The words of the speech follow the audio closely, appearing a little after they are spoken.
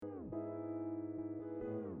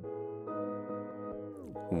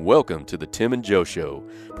Welcome to the Tim and Joe Show,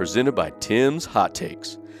 presented by Tim's Hot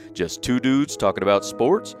Takes. Just two dudes talking about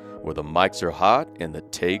sports where the mics are hot and the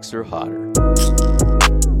takes are hotter.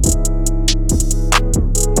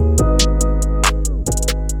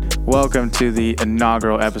 Welcome to the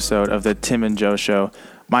inaugural episode of the Tim and Joe Show.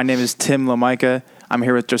 My name is Tim Lamica. I'm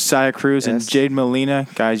here with Josiah Cruz and Jade Molina.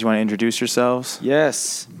 Guys, you want to introduce yourselves?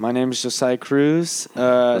 Yes, my name is Josiah Cruz.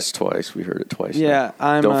 That's twice. We heard it twice. Yeah,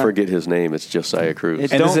 Don't forget his name. It's Josiah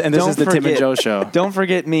Cruz. And this is the Tim and Joe Show. Don't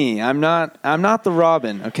forget me. I'm not the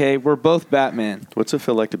Robin. Okay, we're both Batman. What's it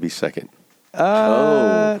feel like to be second?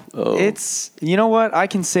 It's, you know what? I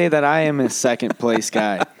can say that I am a second place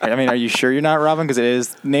guy. I mean, are you sure you're not Robin? Because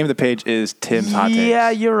the name of the page is Tim's Hot Takes. Yeah,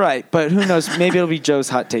 you're right. But who knows? Maybe it'll be Joe's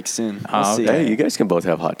hot take soon. We'll see. Hey, you guys can both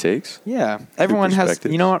have hot takes. Yeah, everyone has.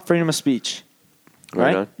 You know what? Freedom of speech.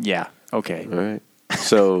 Right? On. Yeah. Okay. All right.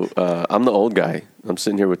 So I'm the old guy. I'm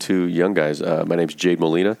sitting here with two young guys. My name's Jade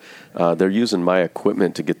Molina. They're using my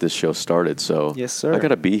equipment to get this show started. So yes, sir. I got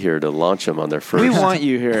to be here to launch them on their first. We want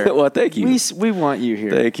you here. Well, thank you. We want you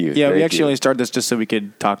here. Thank you. Yeah, thank we actually you. only started this just so we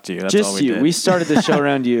could talk to you. That's just all we you. did. We started the show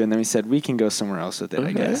around you, and then we said we can go somewhere else with it.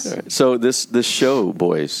 I guess. All right. So this show,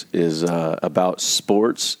 boys, is about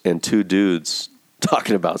sports and two dudes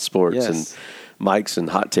talking about sports and mics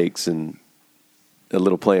and hot takes and a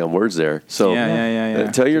little play on words there. So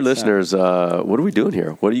tell your listeners, what are we doing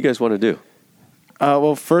here? What do you guys want to do?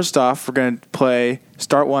 Well, first off, we're going to play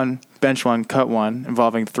Start One, Bench One, Cut One,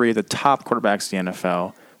 involving three of the top quarterbacks in the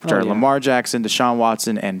NFL, which are Lamar Jackson, Deshaun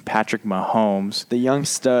Watson, and Patrick Mahomes. The young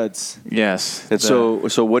studs. Yes. And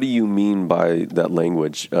so what do you mean by that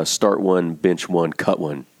language? Start one, bench one, cut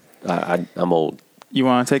one. I'm old. You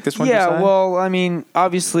want to take this one? Yeah, Josiah? well, I mean,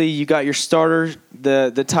 obviously you got your starter,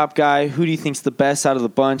 the top guy. Who do you think's the best out of the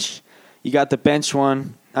bunch? You got the bench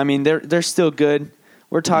one. I mean, they're still good.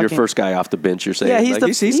 We're talking your first guy off the bench. You're saying, yeah, he's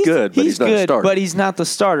good, but he's not a starter. But he's not the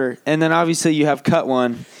starter. And then obviously you have cut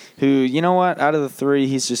one, who, you know what? Out of the three,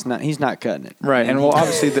 he's not cutting it. Right, and well,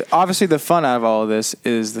 obviously the fun out of all of this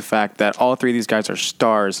is the fact that all three of these guys are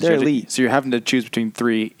stars. They're elite. So you're having to choose between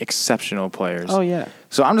three exceptional players. Oh yeah.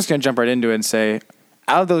 So I'm just going to jump right into it and say,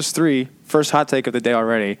 out of those three, first hot take of the day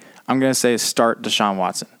already, I'm going to say start Deshaun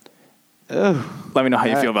Watson. Oh, let me know how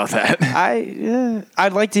you feel about that.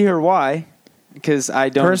 I'd like to hear why, because I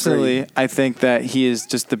don't personally agree. I think that he is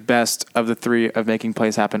just the best of the three of making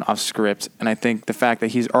plays happen off script, and I think the fact that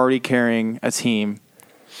he's already carrying a team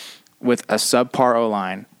with a subpar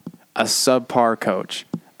O-line, a subpar coach,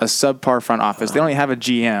 a subpar front office. They don't even have a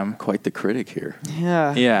GM. Quite the critic here.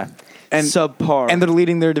 Yeah, and subpar, and they're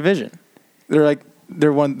leading their division.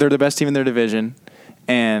 They're the best team in their division,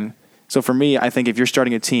 and so for me, I think if you're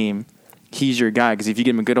starting a team, he's your guy, because if you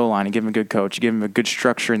give him a good O-line, you give him a good coach, you give him a good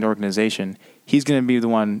structure in the organization, he's going to be the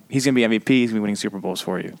one. He's going to be MVP. He's going to be winning Super Bowls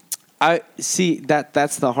for you. I see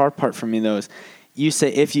that's the hard part for me, though. Is you say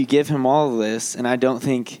if you give him all of this, and I don't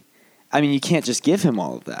think. I mean, you can't just give him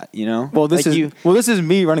all of that, you know. Well, this is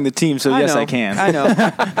me running the team, so yes, I can. I know.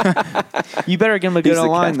 You better give him a good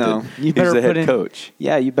O-line, though. You better he's the head coach.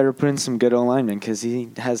 Yeah, you better put in some good O-linemen, because he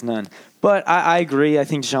has none. But I agree. I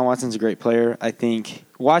think Deshaun Watson's a great player. I think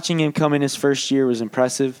watching him come in his first year was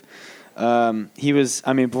impressive. Before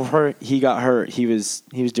he got hurt, he was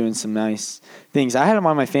doing some nice things. I had him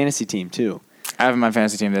on my fantasy team too. I have him on my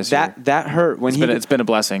fantasy team this year. That hurt when it's been a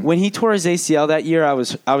blessing. When he tore his ACL that year,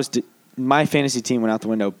 my fantasy team went out the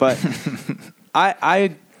window. But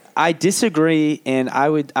I disagree, and I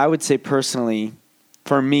would say personally,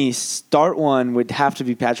 for me, start one would have to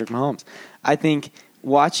be Patrick Mahomes. I think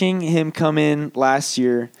watching him come in last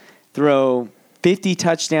year, throw 50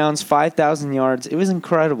 touchdowns, 5,000 yards, it was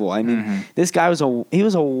incredible. I mean, this guy was a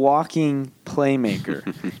walking playmaker.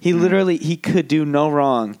 He could do no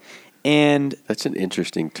wrong. And that's an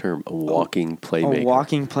interesting term, a walking playmaker. A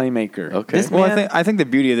walking playmaker. Okay. I think the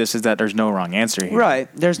beauty of this is that there's no wrong answer here. Right.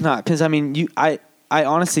 There's not. Because, I mean, I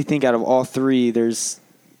honestly think out of all three,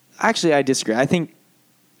 I disagree. I think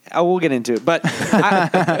we'll get into it. But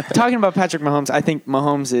talking about Patrick Mahomes, I think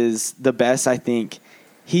Mahomes is the best. I think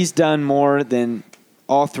he's done more than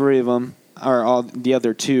all three of them, or all the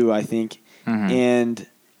other two, I think. And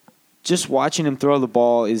just watching him throw the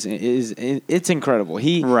ball it's incredible.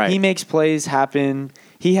 He makes plays happen.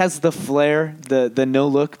 He has the flair, the no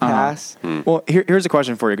look pass. Well, here's a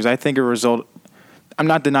question for you, because I think a result. I'm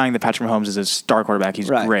not denying that Patrick Mahomes is a star quarterback. He's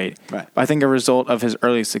great. Right. But I think a result of his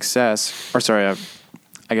early success, why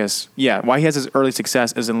he has his early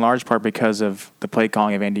success is in large part because of the play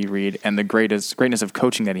calling of Andy Reid and the greatness of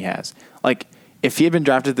coaching that he has. Like, if he had been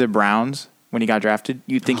drafted to the Browns when he got drafted,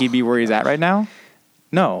 you'd think he'd be where he's at right now?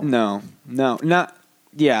 No. Not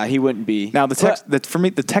Yeah, he wouldn't be. Now, for me,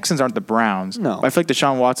 the Texans aren't the Browns. No. I feel like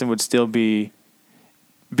Deshaun Watson would still be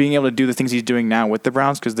being able to do the things he's doing now with the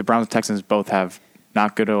Browns because the Browns and Texans both have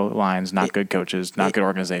not good lines, not good coaches, not good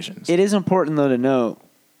organizations. It is important, though, to note,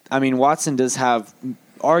 I mean, Watson does have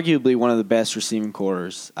arguably one of the best receiving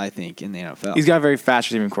cores, I think, in the NFL. He's got a very fast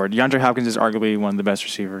receiving core. DeAndre Hopkins is arguably one of the best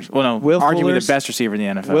receivers. Well, no, arguably the best receiver in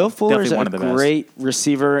the NFL. Will Fuller's one a great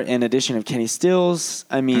receiver in addition of Kenny Stills.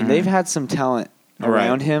 I mean, they've had some talent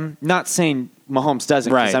around him. Not saying Mahomes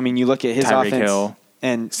doesn't, because, I mean, you look at his Tyreek offense. Hill,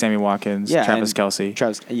 and Sammy Watkins, Travis Kelce.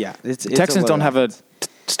 It's the Texans don't have a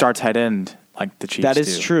star tight end like the Chiefs do. That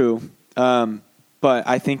is true. But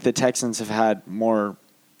I think the Texans have had more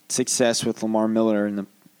success with Lamar Miller in the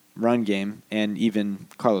run game, and even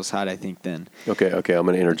Carlos Hyde, I think, then. Okay, I'm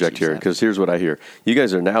going to interject here, because here's what I hear. You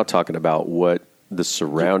guys are now talking about what the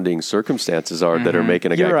surrounding circumstances are that are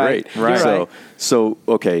making a guy great. Right. So,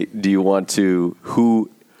 okay, do you want to,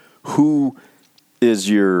 who is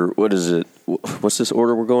your, what is it, what's this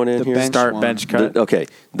order we're going in here? Bench cut.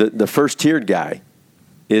 The first-tiered guy,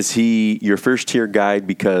 is he your first-tier guy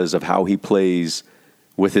because of how he plays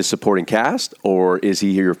with his supporting cast, or is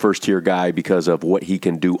he your first-tier guy because of what he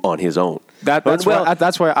can do on his own? That's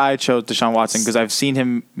why I chose Deshaun Watson, because I've seen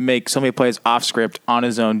him make so many plays off script, on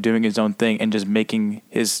his own, doing his own thing, and just making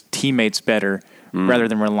his teammates better rather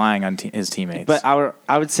than relying on his teammates. But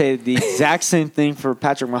I would say the exact same thing for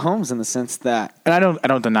Patrick Mahomes in the sense that, and I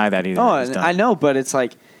don't deny that either. Oh, I know, but it's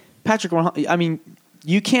like Patrick Mahomes. I mean,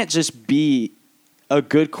 you can't just be a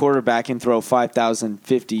good quarterback and throw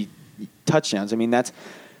 5,050 touchdowns. I mean, that's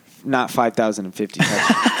not 5,050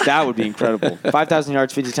 touchdowns. That would be incredible. 5,000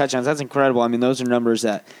 yards, 50 touchdowns. That's incredible. I mean, those are numbers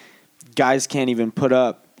that guys can't even put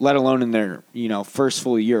up, let alone in their first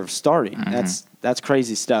full year of starting. That's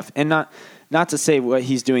crazy stuff. And not to say what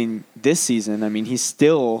he's doing this season. I mean, he's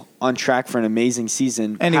still on track for an amazing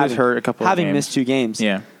season. And he was hurt a couple of games. Having missed 2 games.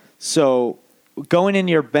 Yeah. So going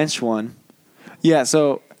into your bench one. Yeah.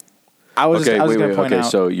 So I was going to point out.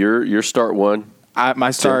 So your start one.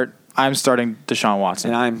 I'm starting Deshaun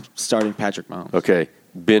Watson. And I'm starting Patrick Mahomes. Okay.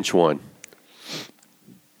 Bench one.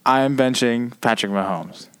 I'm benching Patrick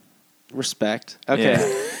Mahomes. Respect. Okay.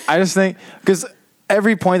 Yeah. I just think, because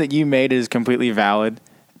every point that you made is completely valid,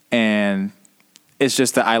 and it's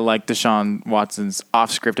just that I like Deshaun Watson's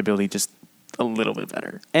off-script ability just a little bit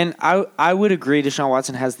better. And I would agree Deshaun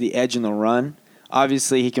Watson has the edge in the run.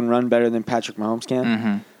 Obviously, he can run better than Patrick Mahomes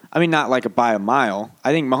can. I mean, not by a mile.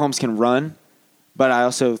 I think Mahomes can run, but I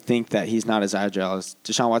also think that he's not as agile as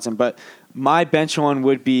Deshaun Watson. But my bench one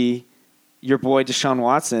would be your boy Deshaun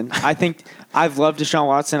Watson. I think I've loved Deshaun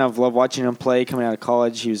Watson. I've loved watching him play coming out of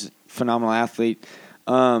college. He was a phenomenal athlete.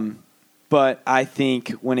 But I think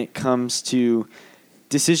when it comes to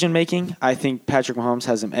decision-making, I think Patrick Mahomes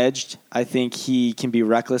has him edged. I think he can be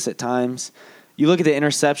reckless at times. You look at the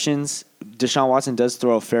interceptions, Deshaun Watson does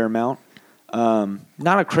throw a fair amount.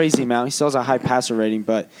 Not a crazy amount. He still has a high passer rating,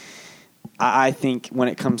 but I think when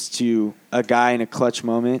it comes to a guy in a clutch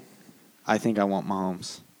moment, I think I want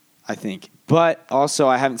Mahomes. I think. But also,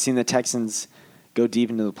 I haven't seen the Texans go deep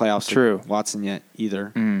into the playoffs with Watson yet either,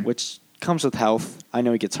 which comes with health. I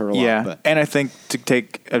know he gets hurt a lot. But. And I think to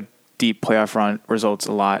take a deep playoff run results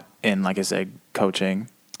a lot in, like I said, coaching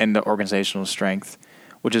and the organizational strength,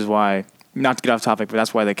 which is why, not to get off topic, but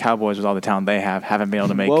that's why the Cowboys, with all the talent they have, haven't been able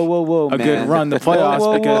to make a good run the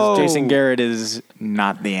playoffs because Jason Garrett is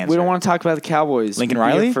not the answer. We don't want to talk about the Cowboys. Lincoln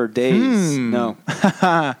Riley? For days. No.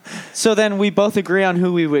 So then we both agree on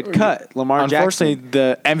who we would cut. Lamar Jackson. Unfortunately,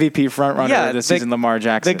 the MVP frontrunner this season, Lamar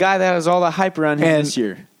Jackson. The guy that has all the hype around him this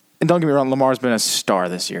year. And don't get me wrong, Lamar's been a star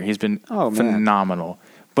this year. He's been phenomenal.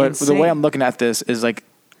 But the way I'm looking at this is like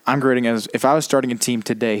I'm grading as if I was starting a team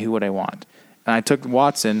today, who would I want? And I took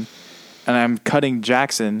Watson, and I'm cutting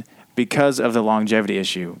Jackson because of the longevity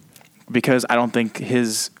issue. Because I don't think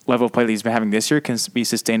his level of play that he's been having this year can be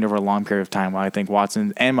sustained over a long period of time, while I think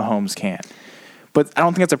Watson and Mahomes can. But I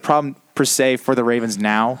don't think that's a problem per se for the Ravens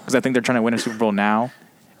now, because I think they're trying to win a Super Bowl now.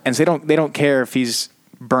 And so they don't care if he's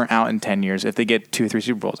burnt out in 10 years if they get 2 or 3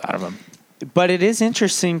 Super Bowls out of him. But it is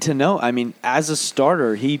interesting to know. I mean, as a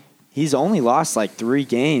starter, he's only lost like 3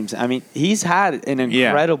 games. I mean, he's had an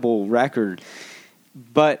incredible record.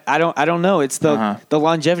 But I don't know. It's the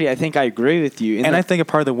longevity. I think I agree with you. And I think a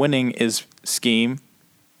part of the winning is scheme,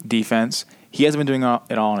 defense. He hasn't been doing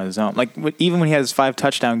it all on his own. Like even when he had his 5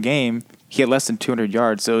 touchdown game, he had less than 200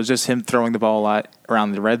 yards. So it was just him throwing the ball a lot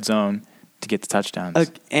around the red zone to get the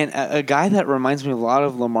touchdowns. And a guy that reminds me a lot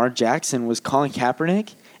of Lamar Jackson was Colin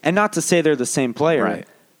Kaepernick. And not to say they're the same player, right?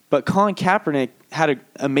 But Colin Kaepernick had an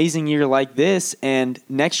amazing year like this, and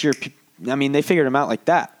next year, I mean, they figured him out like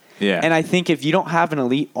that. Yeah. And I think if you don't have an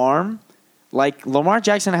elite arm, like Lamar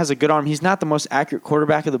Jackson has a good arm. He's not the most accurate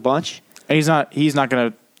quarterback of the bunch. And he's not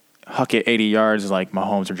going to huck it 80 yards like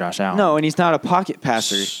Mahomes or Josh Allen. No, and he's not a pocket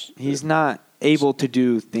passer. He's not able to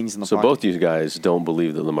do things in the pocket. So both you guys don't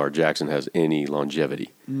believe that Lamar Jackson has any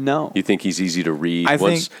longevity? No. You think he's easy to read?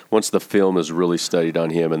 Once the film is really studied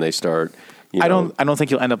on him and they start, I don't think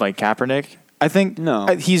he'll end up like Kaepernick. I think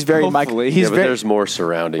he's very Michael. But there's more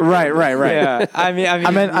surrounding. Right. Yeah, I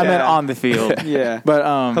meant on the field. Yeah,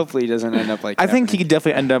 but hopefully he doesn't end up like. I think he could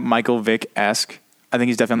definitely end up Michael Vick-esque. I think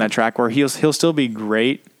he's definitely on that track where he'll still be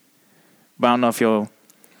great, but I don't know if he'll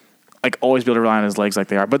like always be able to rely on his legs like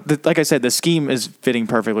they are. But like I said, the scheme is fitting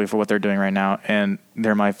perfectly for what they're doing right now, and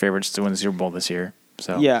they're my favorites to win the Super Bowl this year.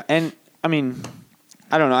 So yeah, and I mean,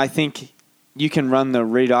 I don't know. I think you can run the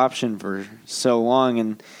read option for so long,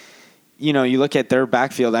 and you look at their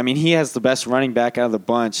backfield. I mean, he has the best running back out of the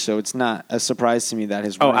bunch, so it's not a surprise to me that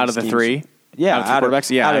his out of the three, out of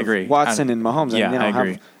quarterbacks, I agree. Watson and Mahomes, I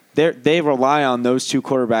agree. They rely on those two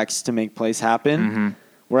quarterbacks to make plays happen,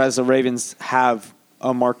 whereas the Ravens have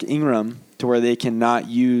a Mark Ingram to where they cannot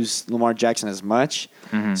use Lamar Jackson as much.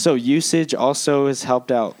 So usage also has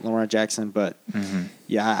helped out Lamar Jackson. But,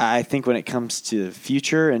 I think when it comes to the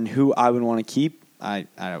future and who I would want to keep, I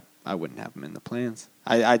wouldn't have him in the plans.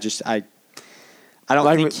 I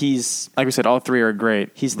don't think he's... Like we said, all three are great.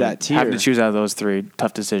 He's that tier. Having to choose out of those three,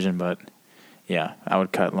 tough decision, but... Yeah, I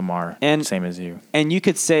would cut Lamar, same as you. And you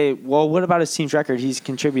could say, well, what about his team's record? He's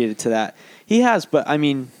contributed to that. He has, but I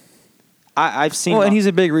mean, I've seen... Well, and he's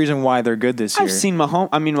a big reason why they're good this year. I've seen Mahomes...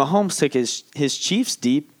 I mean, Mahomes took his Chiefs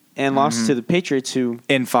deep and lost to the Patriots who...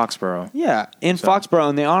 In Foxborough. Yeah, Foxborough,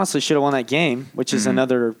 and they honestly should have won that game, which is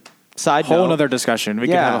another side note. Whole other discussion. We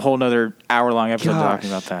could have a whole other hour-long episode talking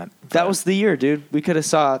about that. That was the year, dude. We could have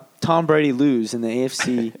saw Tom Brady lose in the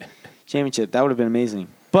AFC Championship. That would have been amazing.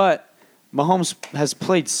 But... Mahomes has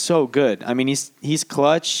played so good. I mean, he's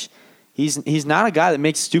clutch. He's not a guy that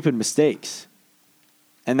makes stupid mistakes.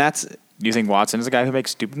 And that's... Do you think Watson is a guy who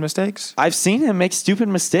makes stupid mistakes? I've seen him make stupid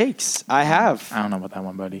mistakes. I have. I don't know about that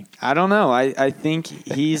one, buddy. I don't know. I think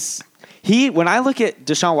he's... When I look at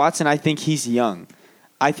Deshaun Watson, I think he's young.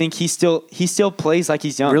 I think he still plays like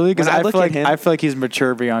he's young. Really? Because I feel like he's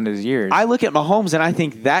mature beyond his years. I look at Mahomes, and I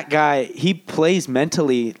think that guy, he plays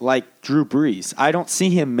mentally like Drew Brees. I don't see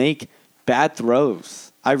him make... bad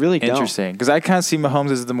throws. I really don't. Interesting. Because I kind of see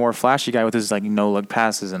Mahomes as the more flashy guy with his like no-look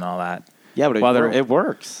passes and all that. Yeah, but it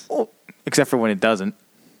works. Well, except for when it doesn't.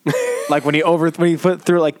 Like when he put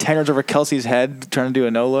through like 10 yards over Kelsey's head trying to do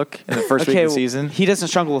a no-look in the first week of the season. He doesn't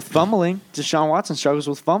struggle with fumbling. Deshaun Watson struggles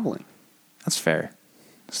with fumbling. That's fair.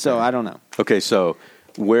 I don't know. Okay, so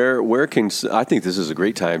where can... I think this is a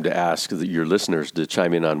great time to ask your listeners to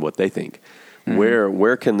chime in on what they think.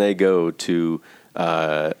 Where can they go to...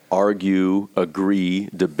 argue, agree,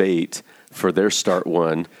 debate for their start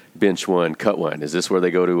one, bench one, cut one. Is this where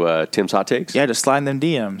they go to Tim's Hot Takes? Yeah, just slide in them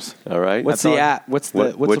DMs. All right. What's the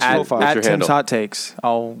profile? At Tim's Hot Takes.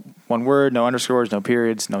 All one word, no underscores, no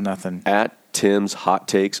periods, no nothing. At Tim's Hot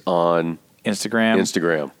Takes on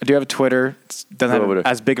Instagram. I do have a Twitter. It doesn't have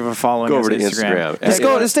as big of a following go over as to Instagram.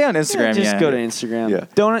 Instagram. Just stay on Instagram. Just go to Instagram.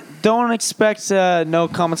 Yeah. Don't expect no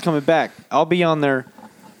comments coming back. I'll be on there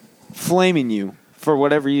flaming you for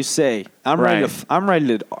whatever you say. I'm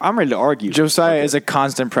ready to argue. Josiah is a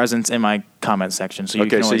constant presence in my comment section. So you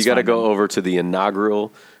got to go over to the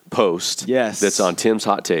inaugural post. Yes. That's on Tim's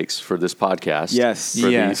Hot Takes for this podcast. Yes.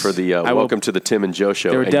 For the Welcome to the Tim and Joe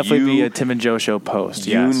Show. There would definitely be a Tim and Joe Show post.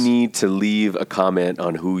 You need to leave a comment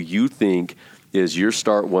on who you think is your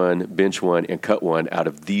start one, bench one, and cut one out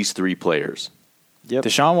of these three players. Yep.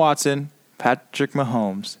 Deshaun Watson, Patrick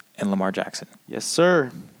Mahomes, and Lamar Jackson. Yes,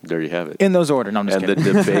 sir. There you have it. In those order. No, I'm just kidding. And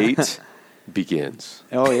the debate begins.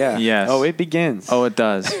 Oh, yeah. Yes. Oh, it begins. Oh, it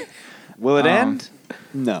does. Will it end?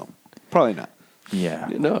 No. Probably not. Yeah.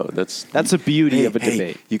 No, that's the beauty of a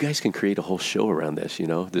debate. You guys can create a whole show around this,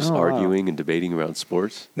 this arguing and debating around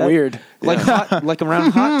sports. Weird. Like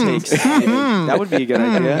around hot takes. That would be a good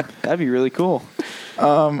idea. That'd be really cool.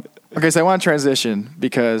 Okay, so I want to transition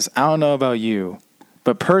because I don't know about you,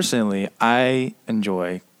 but personally, I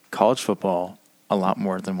enjoy college football a lot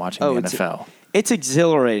more than watching the NFL. It's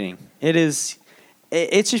exhilarating. It is.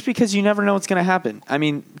 It's just because you never know what's going to happen. I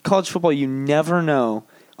mean, college football, you never know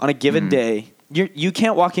on a given day. You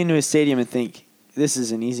can't walk into a stadium and think this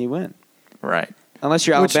is an easy win, right? Unless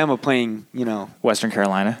you're Alabama playing, Western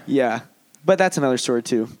Carolina. Yeah, but that's another story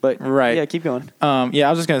too. But right, yeah, keep going. I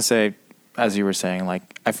was just gonna say, as you were saying,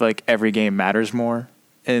 like I feel like every game matters more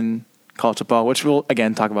in college football, which we'll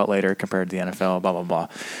again talk about later compared to the NFL. Blah blah blah.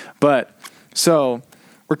 But so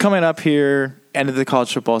we're coming up here end of the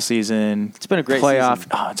college football season. It's been a great playoff.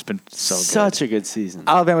 season. Oh, it's been such a good season.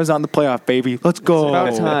 Alabama's on the playoff, baby. Let's go.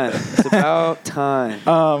 It's about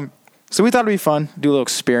time. So we thought it'd be fun, do a little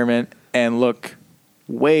experiment, and look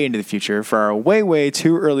way into the future for our way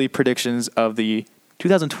too early predictions of the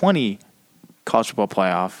 2020 college football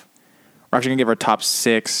playoff. We're actually gonna give our top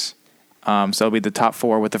 6. So it'll be the top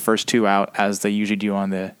 4 with the first 2 out, as they usually do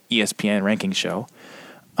on the ESPN ranking show.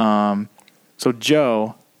 So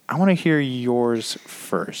Joe, I want to hear yours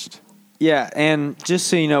first. Yeah, and just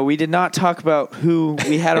so you know, we did not talk about who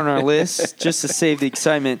we had on our list, just to save the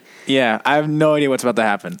excitement. Yeah, I have no idea what's about to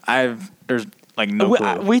happen. There's like no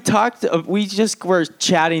clue. We just were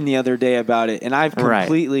chatting the other day about it, and I've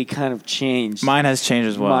completely kind of changed. Mine has changed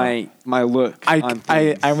as well. My look.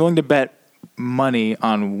 I'm willing to bet money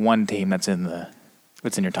on one team that's in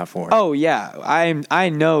your top 4. Oh yeah, I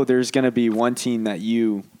know there's going to be one team that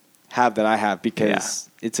you have that I have because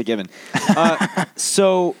it's a given.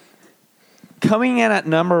 So coming in at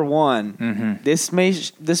number 1, this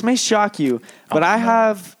may shock you, but I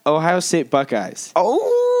have Ohio State Buckeyes.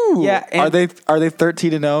 Oh, yeah. Are they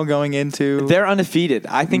 13-0 going into? They're undefeated.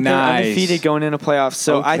 I think they're undefeated going into playoffs.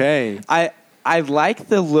 So I like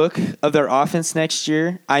the look of their offense next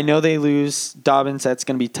year. I know they lose Dobbins. That's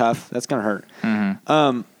going to be tough. That's going to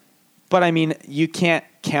hurt. But I mean, you can't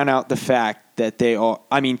count out the fact that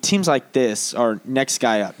teams like this are next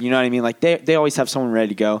guy up. You know what I mean? Like they always have someone ready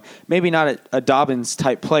to go. Maybe not a Dobbins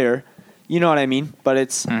type player. You know what I mean? But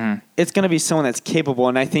it's going to be someone that's capable,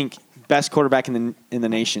 and I think best quarterback in the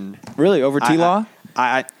nation. Really, over T-Law?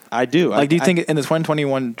 I do. Like, do you think in the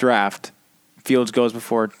 2021 draft, Fields goes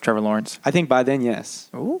before Trevor Lawrence? I think by then,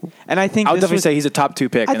 yes. Ooh. And I think I would definitely say he's a top 2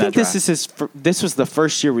 pick. I think this was the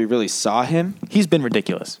first year we really saw him. He's been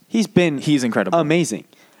ridiculous. He's incredible, amazing,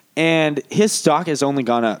 and his stock has only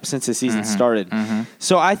gone up since the season started.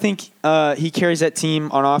 So I think he carries that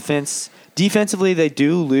team on offense. Defensively, they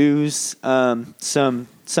do lose some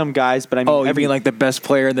guys, but I mean, you mean like the best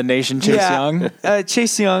player in the nation, Chase Young?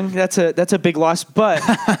 Chase Young, that's a big loss, but.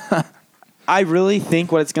 I really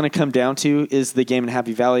think what it's going to come down to is the game in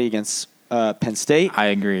Happy Valley against Penn State. I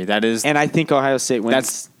agree. And I think Ohio State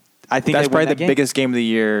wins. That's probably the biggest game of the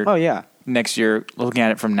year. Oh yeah. Next year, looking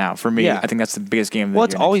at it from now, for me, I think that's the biggest game of the year. Well,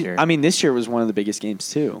 it's always. I mean, this year was one of the biggest games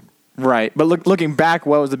too. Right, but looking back,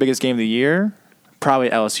 what was the biggest game of the year? Probably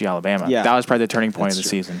LSU Alabama. Yeah, that was probably the turning point of the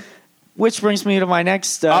season. Which brings me to my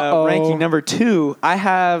next ranking, number 2. I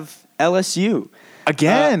have LSU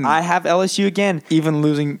again. I have LSU again, even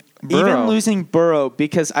losing Burrow,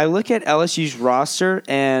 because I look at LSU's roster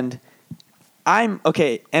and I'm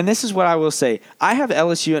okay. And this is what I will say: I have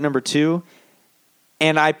LSU at number 2,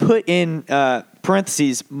 and I put in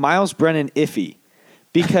parentheses Miles Brennan iffy,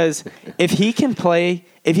 because if he can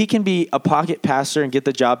be a pocket passer and get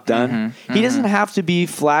the job done, he doesn't have to be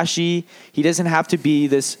flashy. He doesn't have to be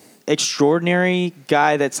this extraordinary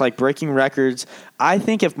guy that's like breaking records. I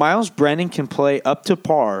think if Miles Brennan can play up to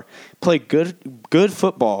par, play good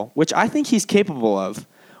football, which I think he's capable of,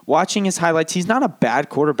 watching his highlights, he's not a bad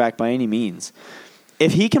quarterback by any means.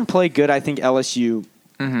 If he can play good, I think LSU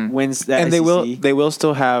wins that. And SEC. They will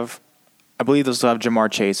still have, I believe they'll still have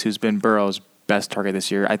Jamar Chase, who's been Burrow's best target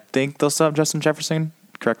this year. I think they'll still have Justin Jefferson.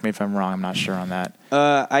 Correct me if I'm wrong. I'm not sure on that.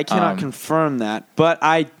 I cannot confirm that, but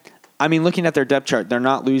I mean, looking at their depth chart, they're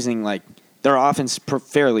not losing their offense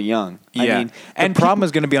fairly young. Yeah. I mean, and the problem is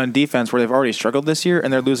going to be on defense, where they've already struggled this year,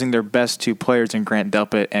 and they're losing their best 2 players in Grant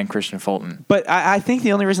Delpit and Christian Fulton. But I think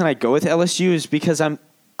the only reason I go with LSU is because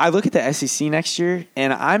I look at the SEC next year,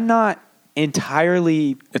 and I'm not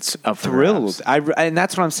entirely thrilled. And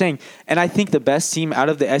that's what I'm saying. And I think the best team out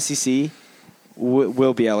of the SEC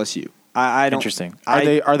will be LSU. I don't. Interesting.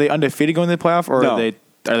 Are they undefeated going to the playoff, or no.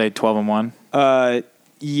 are they 12-1?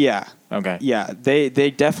 Yeah. Okay. Yeah. They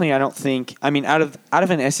definitely. I don't think. I mean, out of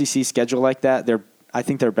an SEC schedule like that, I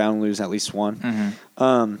think they're bound to lose at least one.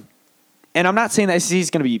 And I'm not saying the SEC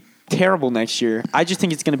is going to be terrible next year. I just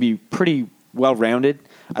think it's going to be pretty well rounded.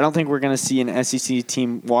 I don't think we're going to see an SEC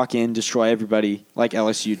team walk in, destroy everybody like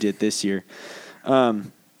LSU did this year. Well,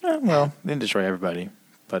 they didn't destroy everybody,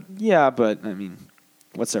 but but I mean,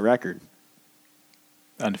 what's their record?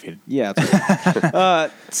 Undefeated. Yeah.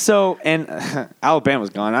 And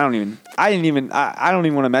Alabama's gone. I don't even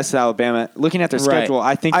want to mess with Alabama. Looking at their schedule,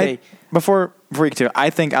 I think before you get to it,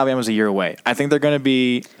 I think Alabama's a year away. I think they're going to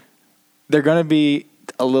be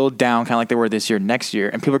a little down, kind of like they were this year, next year,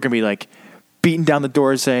 and people are going to be like beating down the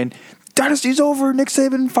doors saying, "Dynasty's over, Nick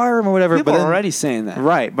Saban, fire him," or whatever. People are already saying that.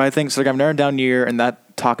 Right. But I think I'm narrowing down year, and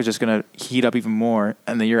that talk is just going to heat up even more,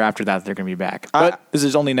 and the year after that, they're going to be back. But this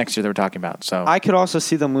is only next year that we're talking about. So I could also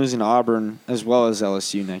see them losing to Auburn as well as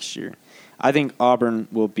LSU next year. I think Auburn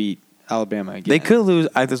will beat Alabama again. They could lose.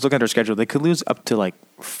 I was looking at their schedule. They could lose up to like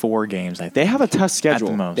 4 games. I think. They have a tough schedule.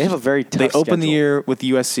 At the most. They have a very tough schedule. They open the year with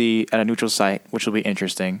USC at a neutral site, which will be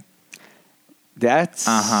interesting. That's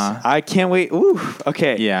I can't wait. Ooh,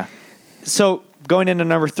 okay. Yeah. So going into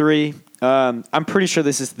number 3, I'm pretty sure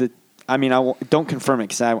this is the. I mean, don't confirm it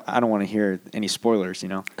because I don't want to hear any spoilers.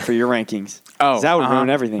 For your rankings. That would ruin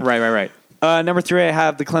everything. Right. Number 3, I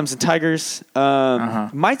have the Clemson Tigers.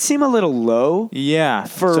 Might seem a little low. Yeah.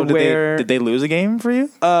 Did they lose a game for you?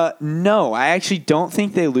 No, I actually don't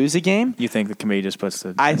think they lose a game. You think the committee just puts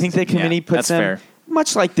the? I think the committee puts them. Fair.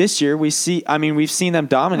 Much like this year, we've seen them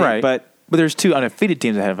dominate, right. But there's 2 undefeated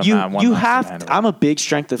teams ahead of them. I'm a big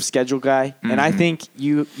strength of schedule guy, and I think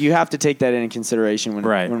you have to take that into consideration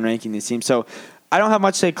when ranking these teams. So I don't have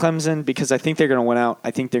much to say Clemson because I think they're going to win out.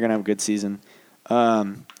 I think they're going to have a good season.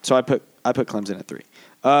 So I put Clemson at 3.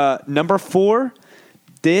 Number 4,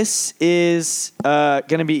 this is going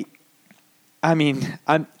to be. I mean,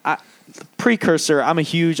 precursor. I'm a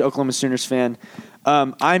huge Oklahoma Sooners fan.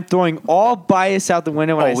 I'm throwing all bias out the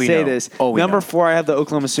window when I say this. Number 4, I have the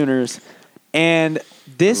Oklahoma Sooners. And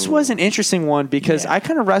this was an interesting one because I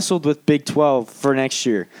kind of wrestled with Big 12 for next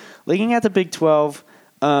year. Looking at the Big 12,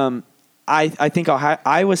 I think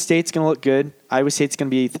Iowa State's going to look good. Iowa State's going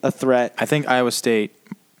to be a threat. I think Iowa State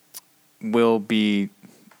will be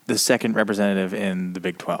the second representative in the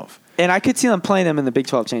Big 12. And I could see them playing them in the Big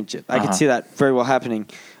 12 championship. I could see that very well happening.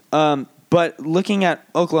 But looking at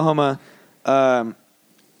Oklahoma,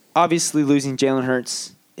 obviously losing Jalen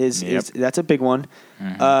Hurts is that's a big one.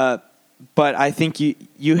 But I think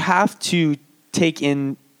you have to take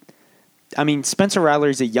in. I mean, Spencer Rattler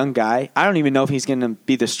is a young guy. I don't even know if he's going to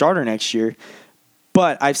be the starter next year.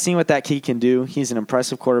 But I've seen what that kid can do. He's an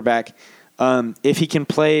impressive quarterback. If he can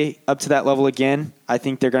play up to that level again, I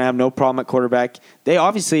think they're going to have no problem at quarterback. They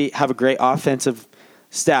obviously have a great offensive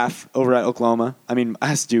staff over at Oklahoma. I mean,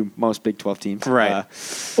 as do most Big 12 teams. Right.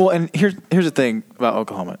 Well, and here's the thing about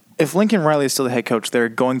Oklahoma. If Lincoln Riley is still the head coach, they're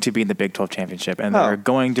going to be in the Big 12 championship, and they're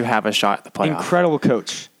going to have a shot at the playoff. Incredible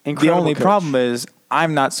coach. The only problem is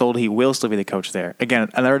I'm not sold he will still be the coach there.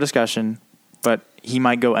 Again, another discussion, but he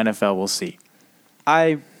might go NFL. We'll see.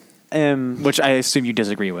 Which I assume you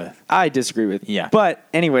disagree with. I disagree with. Yeah. But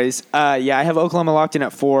anyways, I have Oklahoma locked in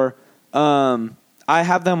at 4. I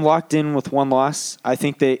have them locked in with 1 loss. I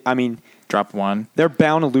think drop 1. They're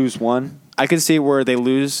bound to lose 1. I could see where they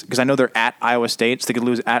lose because I know they're at Iowa State, so they could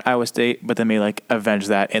lose at Iowa State, but then may avenge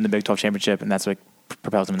that in the Big 12 championship, and that's what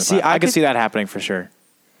propels them in the playoff. I could see that happening for sure.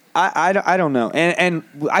 I don't know, and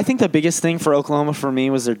I think the biggest thing for Oklahoma for me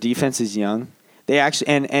was their defense is young. They actually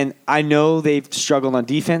and I know they've struggled on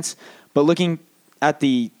defense, but looking at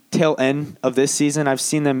the tail end of this season, I've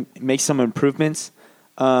seen them make some improvements,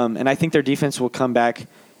 and I think their defense will come back.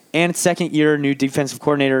 And second year, new defensive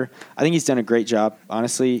coordinator. I think he's done a great job,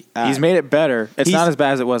 honestly. He's made it better. It's not as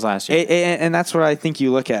bad as it was last year. And that's what I think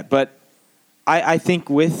you look at. But I think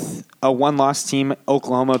with a 1-loss team,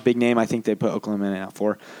 Oklahoma, big name, I think they put Oklahoma in at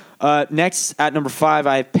 4. Next, at number 5,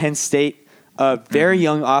 I have Penn State. Very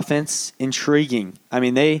young offense, intriguing. I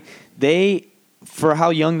mean, they for how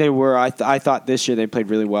young they were, I thought this year they played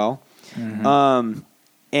really well. And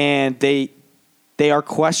they are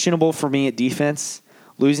questionable for me at defense.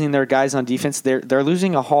 Losing their guys on defense, they're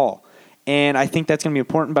losing a Hall, and I think that's going to be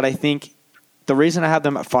important. But I think the reason I have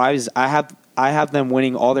them at 5 is I have them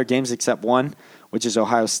winning all their games except one, which is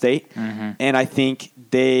Ohio State, and I think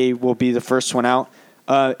they will be the first one out.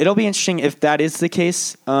 It'll be interesting if that is the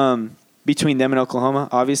case between them and Oklahoma.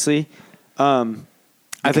 Obviously, I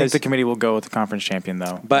think the committee will go with the conference champion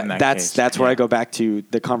though. But that's where I go back to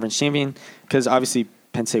the conference champion because obviously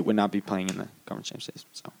Penn State would not be playing in the conference championship.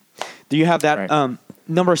 So, do you have that? Right.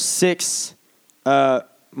 Number 6,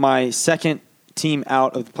 my second team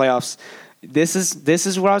out of the playoffs. This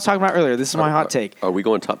is what I was talking about earlier. This is my hot take. Are we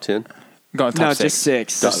going top 10? Going top 6.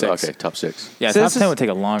 Just 6. Okay, top 6. Yeah, so top 10 would take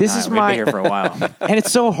a long time. We've been here for a while. And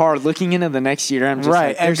it's so hard looking into the next year. I'm just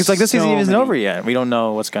right, because this season isn't over yet. We don't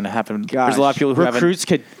know what's going to happen. There's a lot of people who recruits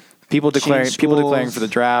haven't. People declaring for the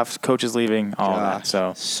draft, coaches leaving, all that.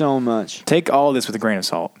 So much. Take all this with a grain of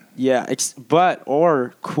salt. Yeah,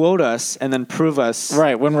 or quote us and then prove us.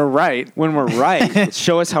 Right, when we're right.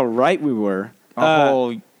 Show us how right we were.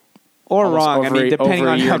 Or wrong. Depending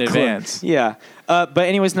on how in advance. Yeah. But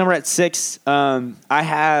anyways, number at 6, I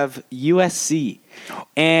have USC.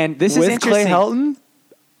 And this is interesting. Clay Helton?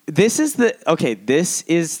 This is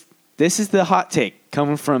the hot take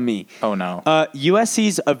coming from me. Oh no.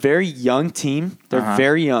 USC's a very young team. They're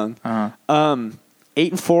very young.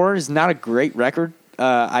 8-4 is not a great record.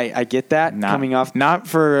 I get that coming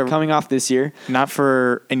off this year, not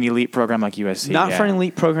for an elite program like USC, for an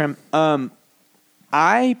elite program.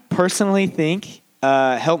 I personally think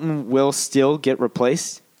Helton will still get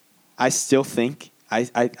replaced. I still think this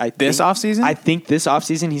offseason. I think this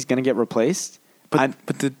offseason he's going to get replaced.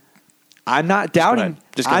 I'm not doubting.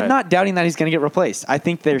 I'm not doubting that he's going to get replaced. I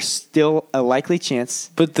think there's still a likely chance.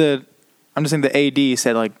 But I'm just saying the AD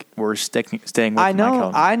said like we're staying with Mike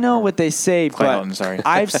Helton. I know what they say, but Helton, sorry.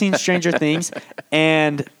 I've seen stranger things,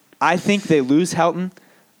 and I think they lose Helton.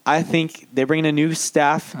 I think they bring in a new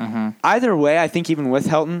staff. Mm-hmm. Either way, I think even with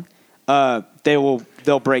Helton,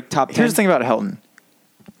 they'll break top 10. Here's the thing about Helton.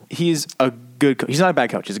 He's a good. He's not a bad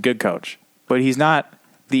coach. He's a good coach, but he's not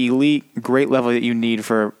the elite, great level that you need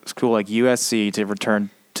for a school like USC to return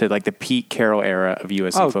to like the Pete Carroll era of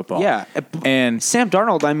USC football. Yeah, and Sam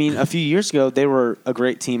Darnold. I mean, a few years ago they were a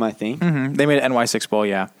great team. I think they made an NY6 bowl.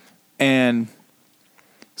 Yeah, and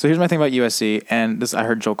so here's my thing about USC, and this I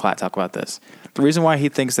heard Joel Klatt talk about this. The reason why he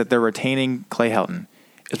thinks that they're retaining Clay Helton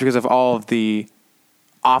is because of all of the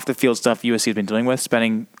off the field stuff USC has been dealing with,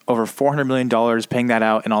 spending over $400 million paying that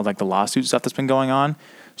out and all like the lawsuit stuff that's been going on.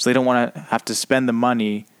 So they don't want to have to spend the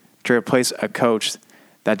money to replace a coach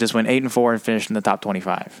that just went 8-4 and finished in the top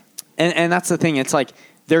 25. And that's the thing. It's like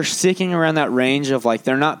they're sticking around that range of like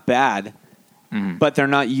they're not bad, but they're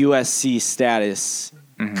not USC status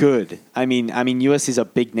good. I mean USC's a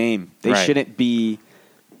big name. They shouldn't be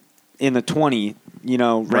in the 20,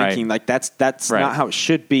 ranking. Like that's not how it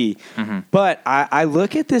should be. But I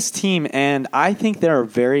look at this team and I think they're a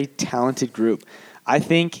very talented group. I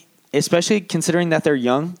think, especially considering that they're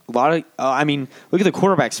young, look at the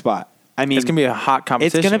quarterback spot. I mean, it's going to be a hot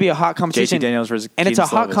competition. It's going to be a hot competition. JT Daniels versus and Keaton it's a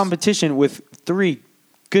hot Slovis. competition with three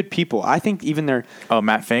good people. I think even they're... Oh,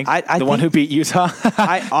 Matt Fink? The one who beat Utah?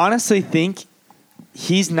 I honestly think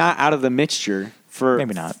he's not out of the mixture for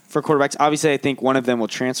maybe not for quarterbacks. Obviously, I think one of them will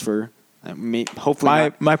transfer.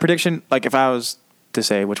 Hopefully, my prediction, like if I was to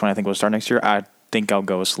say which one I think will start next year, I think I'll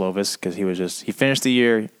go with Slovis because he finished the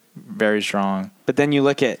year very strong. But then you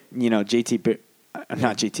look at JT Barrett,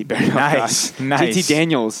 nice. JT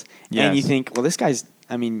Daniels, and you think, well, this guy's.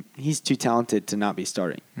 I mean, he's too talented to not be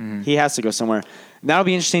starting. He has to go somewhere. That'll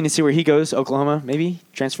be interesting to see where he goes. Oklahoma, maybe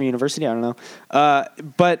transfer university. I don't know.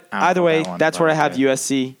 But either way, that's where I have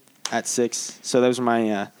USC at 6. So those are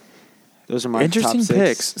my interesting top 6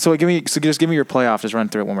 picks. So just give me your playoff. Just run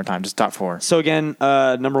through it one more time. Just top 4. So again,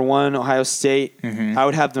 number 1 Ohio State. I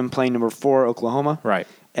would have them playing number 4 Oklahoma. Right.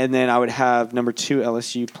 And then I would have number 2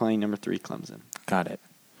 LSU playing number 3 Clemson. Got it.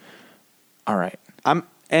 All right.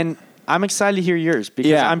 I'm excited to hear yours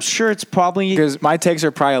because I'm sure it's probably because my takes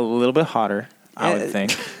are probably a little bit hotter. I would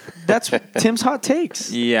think that's Tim's hot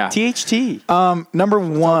takes. Yeah. THT. Number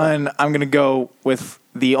 1, I'm gonna go with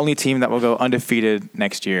the only team that will go undefeated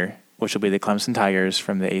next year, which will be the Clemson Tigers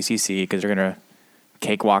from the ACC because they're gonna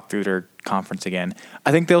cakewalk through their conference again.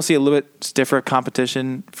 I think they'll see a little bit stiffer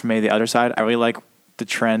competition from maybe the other side. I really like the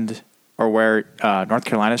trend or where North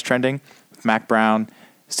Carolina's trending with Mac Brown.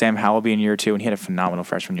 Sam Howell will be in year 2, and he had a phenomenal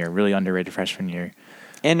freshman year, really underrated freshman year.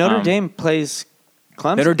 And Notre Dame plays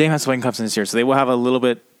Clemson. Notre Dame has to play Clemson this year, so they will have a little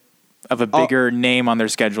bit of a bigger name on their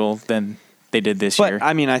schedule than they did this year. But,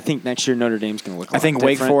 I mean, I think next year Notre Dame's going to look a lot different.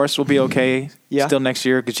 Wake Forest will be okay still next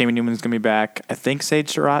year because Jamie Newman's going to be back. I think Sage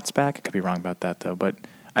Surratt's back. I could be wrong about that, though. But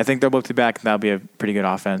I think they'll both be back, and that'll be a pretty good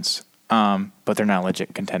offense. But they're not a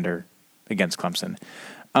legit contender against Clemson.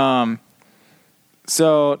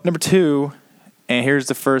 So, number 2... And here's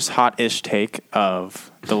the first hot-ish take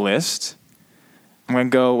of the list. I'm going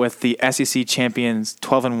to go with the SEC champions,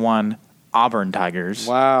 12-1 Auburn Tigers.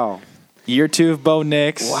 Wow. Year 2 of Bo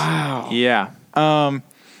Nix. Wow. Yeah.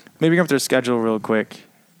 Maybe go up their schedule real quick.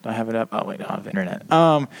 Do I have it up? Oh, wait, I don't have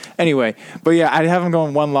internet. Anyway, but yeah, I have them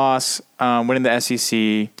going 1 loss, winning the SEC.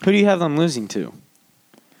 Who do you have them losing to?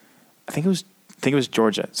 I think it was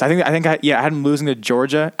Georgia. So I had them losing to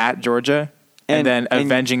Georgia at Georgia. And then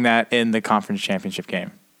avenging that in the conference championship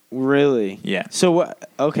game. Really? Yeah. So what?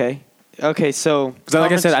 Okay. So because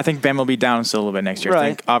like I said, I think Bama will be down still a little bit next year. Right. I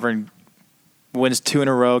think Auburn wins 2 in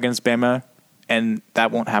a row against Bama, and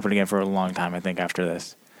that won't happen again for a long time. I think after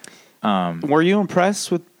this. Were you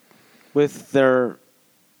impressed with their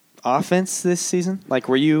offense this season? Like,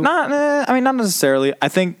 were you? Not necessarily. I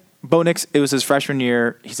think Bo Nix. It was his freshman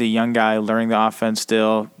year. He's a young guy learning the offense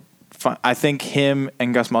still. I think him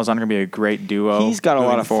and Gus Malzahn are going to be a great duo. He's got a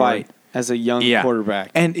lot of fight as a young quarterback.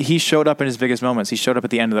 And he showed up in his biggest moments. He showed up at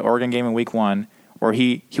the end of the Oregon game in week 1 where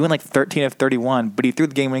he went like 13 of 31, but he threw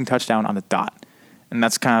the game-winning touchdown on the dot. And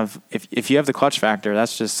that's kind of, if you have the clutch factor,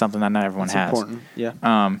 that's just something that not everyone has. Important, yeah.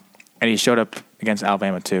 And he showed up against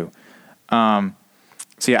Alabama too.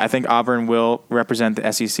 So, yeah, I think Auburn will represent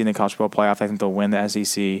the SEC in the college football playoff. I think they'll win the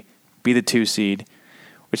SEC, be the 2 seed,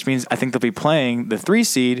 which means I think they'll be playing the 3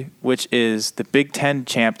 seed, which is the Big Ten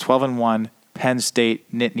champ, 12-1 Penn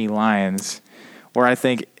State Nittany Lions, where I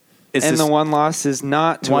think it's the one loss is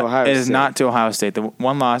not to Ohio State. It is not to Ohio State. The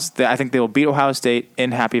one loss, I think they will beat Ohio State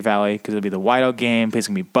in Happy Valley because it'll be the whiteout game. It's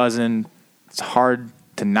going to be buzzing. It's hard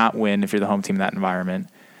to not win if you're the home team in that environment.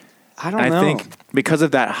 I don't know. I think because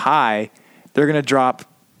of that high, they're going to drop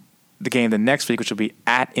the game the next week, which will be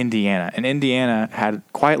at Indiana. And Indiana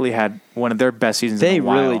quietly had one of their best seasons in a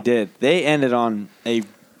while. They really did. They ended on a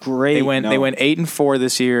great They went 8-4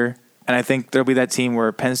 this year, and I think there'll be that team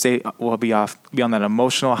where Penn State will be on that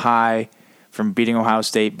emotional high from beating Ohio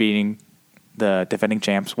State, beating the defending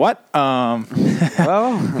champs. What? Well,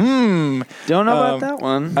 don't know about that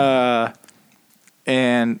one.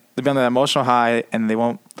 And they'll be on that emotional high, and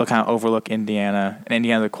they'll kind of overlook Indiana. And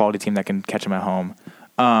Indiana's a quality team that can catch them at home.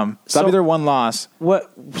 So that'll be their one loss.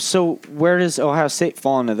 So where does Ohio State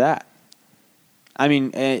fall into that? I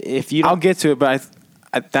mean, if you don't... I'll get to it, but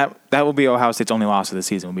that will be Ohio State's only loss of the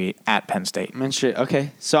season. Will be at Penn State.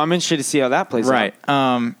 Okay, so I'm interested to see how that plays out.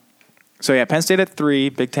 Right. So yeah, Penn State at 3,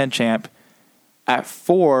 Big Ten champ. At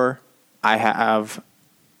 4, I have,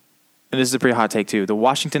 and this is a pretty hot take too, the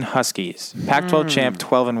Washington Huskies, Pac-12 champ,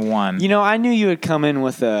 12-1. You know, I knew you would come in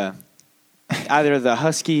with either the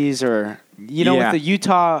Huskies or with the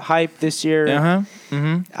Utah hype this year. I'm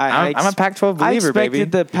a Pac-12 believer, I expected baby.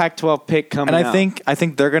 the Pac-12 pick coming out. And I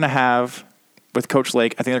think they're going to have, with Coach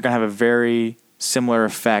Lake, I think they're going to have a very similar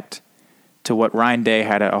effect to what Ryan Day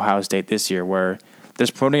had at Ohio State this year, where they're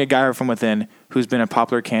promoting a guy from within who's been a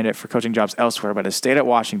popular candidate for coaching jobs elsewhere, but has stayed at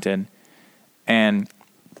Washington. And,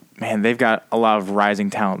 man, they've got a lot of rising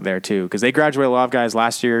talent there, too, because they graduated a lot of guys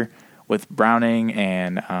last year with Browning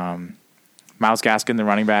and Myles Gaskin, the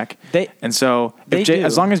running back. As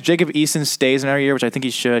long as Jacob Eason stays another year, which I think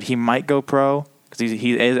he should, he might go pro because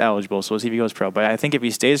he is eligible, so we'll see if he goes pro. But I think if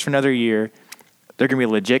he stays for another year, they're going to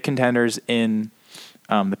be legit contenders in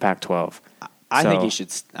the Pac-12. I think he should.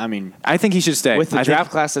 I think he should stay with the draft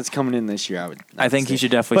class that's coming in this year. I think he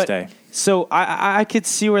should definitely stay. So I could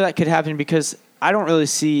see where that could happen because I don't really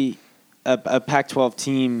see a Pac-12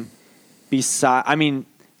 team beside. I mean,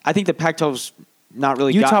 I think the Pac-12's not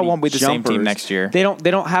really. Utah won't be the same team next year. They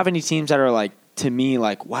don't have any teams that are like, to me,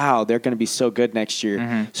 like, wow, they're going to be so good next year.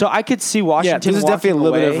 Mm-hmm. So I could see Washington. Yeah, this is definitely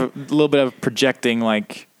a little bit of projecting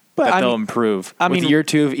like. But they'll improve. With year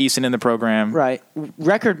 2 of Eason in the program. Right.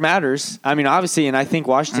 Record matters. I mean, obviously, and I think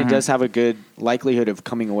Washington does have a good likelihood of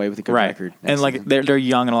coming away with a good record. And like they're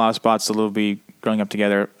young in a lot of spots, so they'll be growing up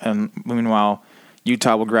together. And meanwhile,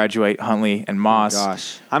 Utah will graduate Huntley and Moss. Oh,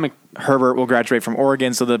 gosh. Herbert will graduate from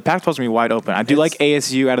Oregon, so the Pac-12 is going to be wide open. I do like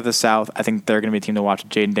ASU out of the South. I think they're going to be a team to watch.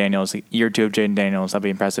 Jaden Daniels, year 2 of Jaden Daniels, that'll be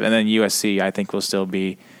impressive. And then USC, I think, will still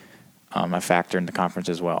be a factor in the conference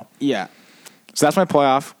as well. Yeah. So that's my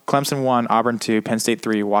playoff. Clemson 1, Auburn 2, Penn State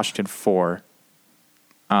 3, Washington 4.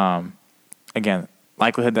 Again,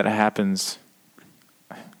 likelihood that it happens.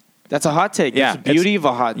 That's a hot take. Yeah, it's the beauty of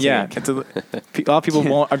a hot take. Yeah, a lot of people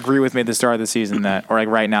won't agree with me at the start of the season or like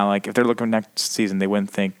right now, like if they're looking next season, they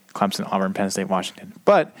wouldn't think Clemson, Auburn, Penn State, Washington.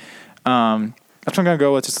 But that's what I'm going to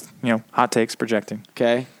go with. Just hot takes, projecting.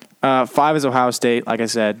 Okay. 5 is Ohio State. Like I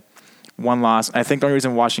said. 1 loss. I think the only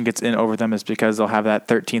reason Washington gets in over them is because they'll have that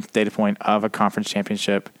 13th data point of a conference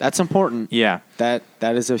championship. That's important. Yeah. That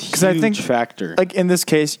is a huge factor. Like in this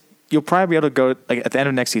case, you'll probably be able to go like at the end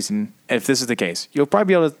of next season, if this is the case, you'll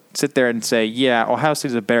probably be able to sit there and say, yeah, Ohio State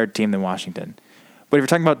is a better team than Washington. But if you're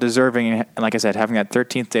talking about deserving, and like I said, having that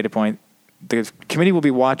 13th data point, the committee will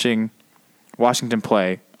be watching Washington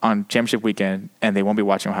play on championship weekend, and they won't be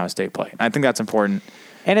watching Ohio State play. And I think that's important.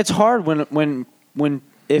 And it's hard when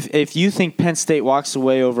If you think Penn State walks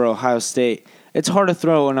away over Ohio State, it's hard to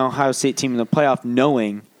throw an Ohio State team in the playoff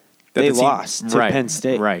knowing that they lost to Penn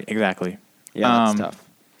State. Right, exactly. Yeah, that's tough.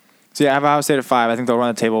 So, yeah, I have Ohio State at 5. I think they'll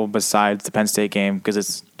run the table besides the Penn State game because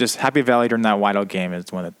it's just Happy Valley during that whiteout game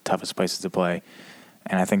is one of the toughest places to play.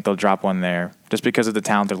 And I think they'll drop one there just because of the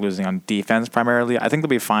talent they're losing on defense primarily. I think they'll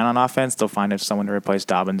be fine on offense. They'll find someone to replace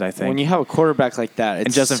Dobbins, I think. When you have a quarterback like that,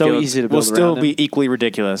 it's so easy to build around him. Will still be equally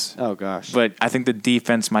ridiculous. Oh, gosh. But I think the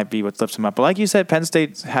defense might be what lifts them up. But like you said, Penn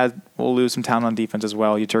State will lose some talent on defense as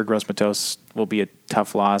well. Yetur Gross-Matos will be a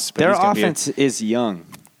tough loss. But their offense is young.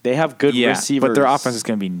 They have good receivers. But their offense is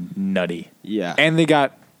going to be nutty. Yeah. And they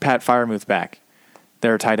got Pat Freiermuth back.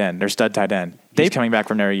 Their tight end, their stud tight end. He's coming back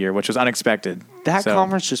from another year, which was unexpected. That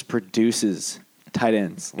conference just produces tight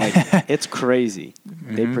ends. Like, it's crazy.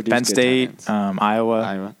 They produce Penn State, tight ends.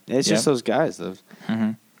 Iowa. It's just those guys, those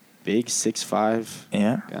big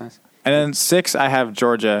 6'5" guys. And then 6, I have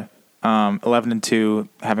Georgia, 11-2,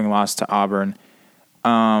 having lost to Auburn.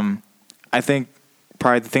 I think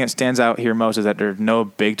probably the thing that stands out here most is that there are no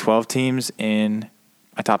Big 12 teams in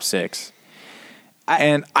my top 6.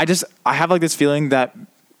 I have like this feeling that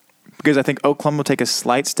because I think Oklahoma will take a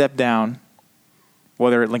slight step down,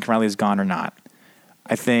 whether Lincoln Riley is gone or not.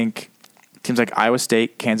 I think teams like Iowa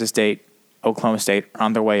State, Kansas State, Oklahoma State are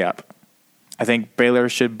on their way up. I think Baylor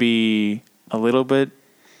should be a little bit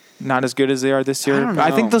not as good as they are this year.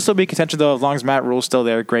 I think they'll still be contention, though, as long as Matt Rule's still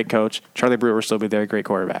there, great coach. Charlie Brewer will still be there, great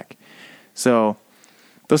quarterback. So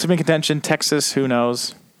those will be in contention. Texas, who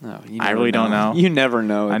knows? No, I really don't know. You never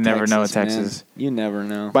know. I never know with Texas. Man. You never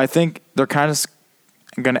know. But I think they're kind of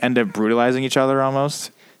going to end up brutalizing each other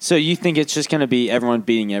almost. So you think it's just going to be everyone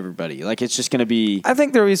beating everybody? Like it's just going to be... I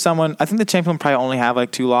think there will be someone... I think the champion will probably only have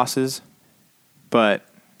like 2 losses. But...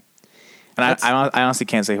 And I honestly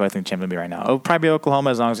can't say who I think the champion will be right now. It'll probably be Oklahoma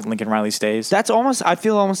as long as Lincoln Riley stays. That's almost... I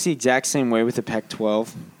feel almost the exact same way with the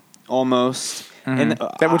Pac-12. Almost.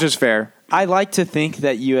 Mm-hmm. And which is fair. I like to think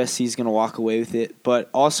that USC is going to walk away with it. But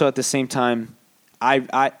also at the same time,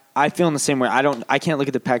 I feel in the same way. I can't look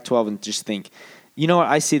at the Pac-12 and just think, you know what,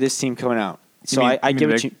 I see this team coming out. So I give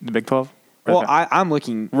it the Big 12? Well, I'm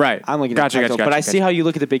looking right. I'm looking at the Pac-12, but I see how you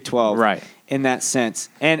look at the Big 12 right. in that sense.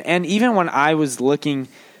 And even when I was looking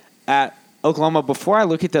at Oklahoma, before I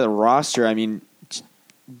look at the roster, I mean,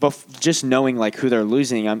 just knowing like who they're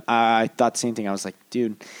losing, I thought the same thing. I was like,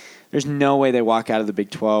 dude, there's no way they walk out of the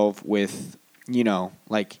Big 12 with,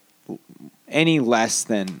 like any less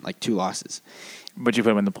than like 2 losses. But you put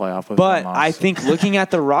them in the playoff with But 1 loss. I think looking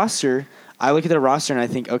at the roster, I look at the roster and I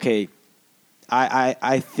think, okay,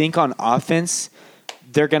 I think on offense,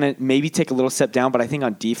 they're going to maybe take a little step down, but I think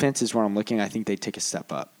on defense is where I'm looking. I think they take a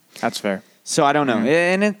step up. That's fair. So I don't know.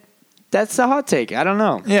 Mm-hmm. And that's a hot take. I don't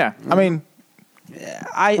know. Yeah. I mean,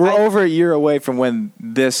 we're over a year away from when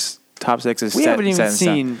this top 6 is set. We haven't even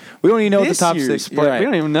seen. We don't even know what the top 6. Right. We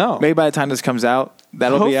don't even know. Maybe by the time this comes out,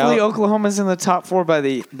 that'll be out. Hopefully, Oklahoma's in the top 4 by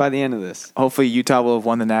the end of this. Hopefully, Utah will have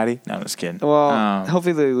won the Natty. No, I'm just kidding. Well,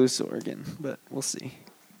 hopefully they lose to Oregon, but we'll see.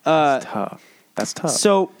 That's tough.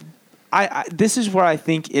 So, this is where I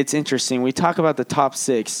think it's interesting. We talk about the top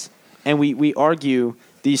 6, and we argue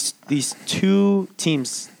these 2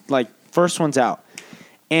 teams, like first one's out.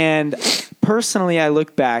 And personally, I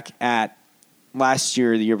look back at last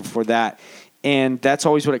year, the year before that, and that's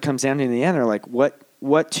always what it comes down to in the end. They're like,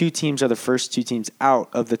 what 2 teams are the first 2 teams out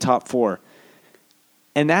of the top 4?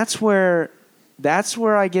 And that's where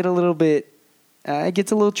I get a little bit, it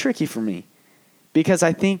gets a little tricky for me, because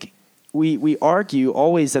I think we argue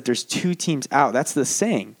always that there's 2 teams out. That's the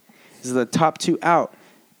saying, is the top 2 out.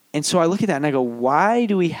 And so I look at that and I go, why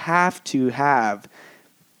do we have to have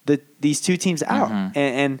these 2 teams out? Mm-hmm.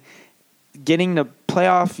 And getting the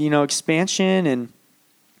playoff, expansion and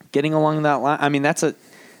getting along that line. I mean,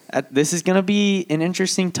 this is going to be an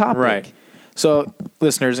interesting topic. Right. So,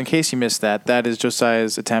 listeners, in case you missed that is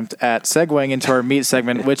Josiah's attempt at segueing into our meat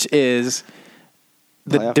segment, which is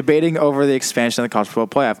the debating over the expansion of the college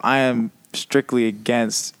football playoff. I am strictly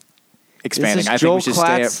against expanding. I think we should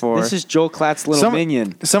stay at 4. This is Joel Klatt's little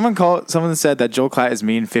minion. Someone said that Joel Klatt is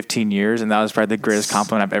me in 15 years, and that was probably the greatest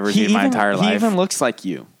compliment I've ever seen in my entire life. He even looks like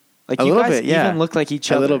you. Like a you little guys bit, yeah. even look like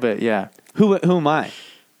each other. A little bit, yeah. Who am I?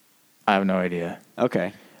 I have no idea.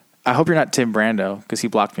 Okay. I hope you're not Tim Brando, because he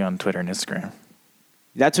blocked me on Twitter and Instagram.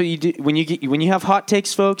 That's what you do when you have hot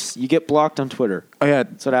takes, folks. You get blocked on Twitter. Oh yeah,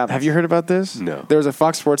 that's what happens. Have you heard about this? No. There was a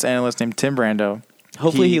Fox Sports analyst named Tim Brando.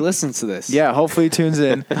 Hopefully he listens to this. Yeah, hopefully he tunes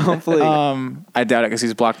in. Hopefully. I doubt it because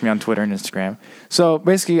he's blocked me on Twitter and Instagram. So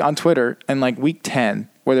basically on Twitter in like week 10,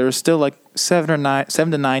 where there was still like 7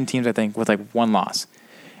 to 9 teams, I think, with like 1 loss.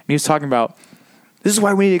 And he was talking about, this is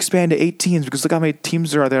why we need to expand to 8 teams, because look how many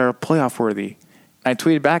teams there are that are playoff worthy. And I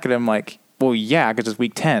tweeted back at him like, well, yeah, because it's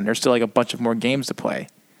week 10. There's still like a bunch of more games to play.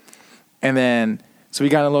 And then, so we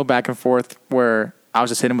got a little back and forth where I was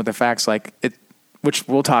just hitting with the facts, like it, which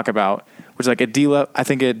we'll talk about, which like I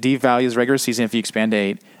think it devalues regular season if you expand to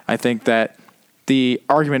 8. I think that the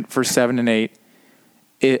argument for 7 and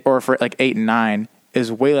 8, or for like 8 and 9,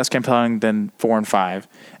 is way less compelling than 4 and 5.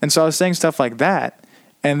 And so I was saying stuff like that.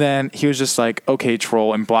 And then he was just like, okay,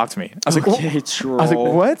 troll, and blocked me. I was like, okay, troll. I was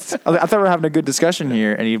like, what? I thought we were having a good discussion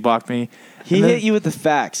here, and he blocked me. He hit you with the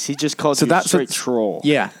facts. He just called you straight troll.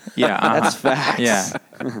 Yeah. That's facts. Yeah.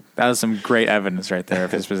 That was some great evidence right there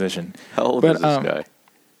of his position. How old is this guy?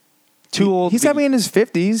 Too old. He's got me in his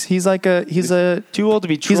 50s. He's too old to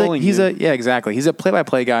be trolling. Yeah, exactly. He's a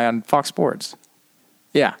play-by-play guy on Fox Sports.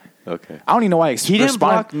 Yeah. Okay. I don't even know why he didn't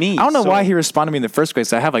block me. I don't know why he responded to me in the first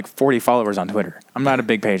place. I have like 40 followers on Twitter. I'm not a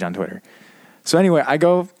big page on Twitter. So anyway, I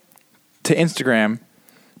go to Instagram,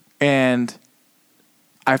 and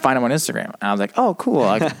I find him on Instagram, and I was like, "Oh, cool."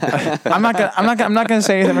 Like, I'm not gonna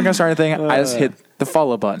say anything. I'm not gonna start anything. I just hit the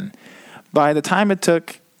follow button. By the time it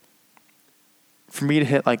took for me to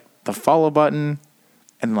hit like the follow button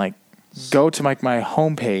and like go to like my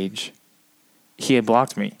homepage, he had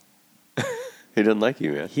blocked me. He didn't like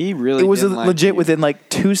you, man. He really. It was didn't legit like within like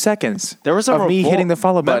 2 seconds. There was a of me hitting the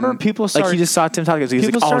follow button. Remember, people started, like he just saw Tim talking. He was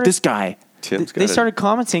like, "Oh, this guy." They started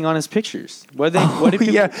commenting on his pictures. What did people?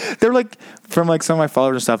 Yeah, they're like from like some of my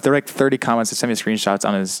followers and stuff. They're like 30 comments that sent me screenshots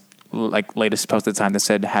on his like latest post at the time that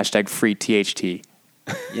said #free THT.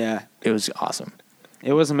 Yeah, it was awesome.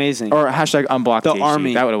 It was amazing. Or #unblock the THT.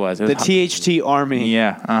 army. That what it was. The THT army.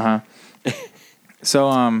 Yeah. So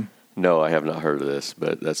No, I have not heard of this,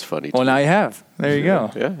 but that's funny. Well, now you have. There you go.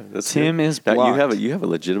 Yeah, that's Tim good. is blocked. You have a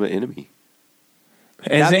legitimate enemy.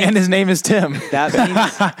 And his name is Tim.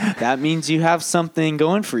 That means you have something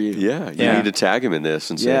going for you. Yeah, you need to tag him in this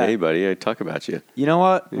and say, "Hey, buddy, I talk about you." You know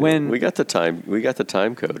what? Yeah, when we got the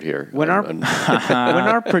time code here. When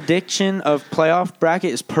our prediction of playoff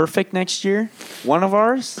bracket is perfect next year, one of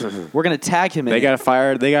ours, we're gonna tag him in. They got to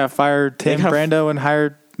fire Tim Brando and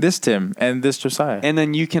hire this Tim and this Josiah. And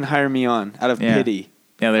then you can hire me on out of pity.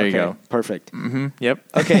 Yeah, there you go. Perfect. Mm-hmm. Yep.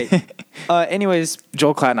 Okay. Anyways,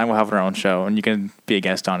 Joel Klatt and I will have our own show, and you can be a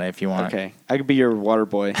guest on it if you want. Okay, I could be your water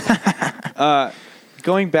boy.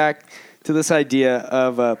 Going back to this idea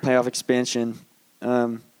of playoff expansion,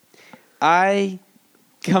 I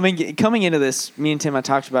coming into this, me and Tim, I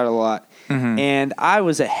talked about it a lot, and I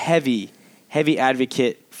was a heavy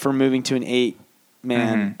advocate for moving to an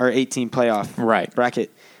 8-man or 8-team playoff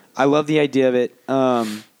bracket. I love the idea of it,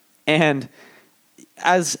 and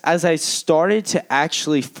as I started to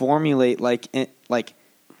actually formulate like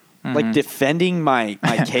defending my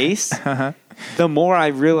case, the more I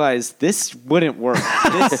realized this wouldn't work.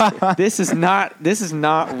 This is not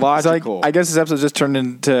logical. So I guess this episode just turned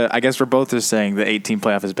into, I guess we're both just saying the 8-team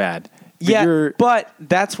playoff is bad. But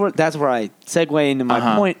that's where I segue into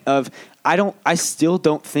my point of I still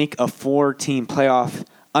don't think a 4-team playoff,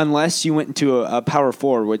 unless you went into a Power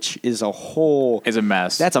 4, which is a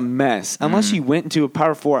mess. That's a mess. Unless you went into a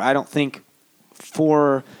Power 4, I don't think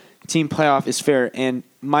 4-team playoff is fair. And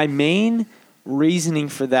my main reasoning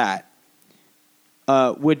for that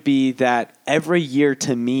would be that every year,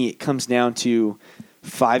 to me, it comes down to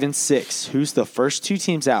 5 and 6. Who's the first 2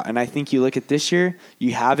 teams out? And I think you look at this year,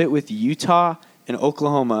 you have it with Utah and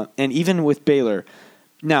Oklahoma, and even with Baylor.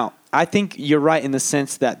 Now, I think you're right in the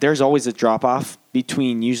sense that there's always a drop-off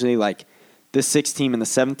between usually like the 6th team and the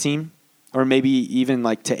 7th team, or maybe even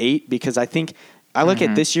like to 8, because I think I look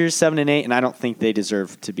at this year's 7 and 8, and I don't think they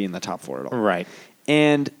deserve to be in the top 4 at all. Right.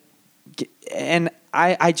 And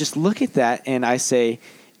I just look at that and I say,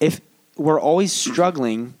 if we're always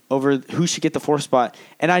struggling over who should get the 4th spot,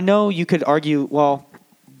 and I know you could argue, well,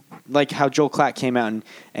 like how Joel Klatt came out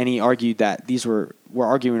and he argued that we're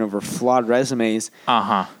arguing over flawed resumes.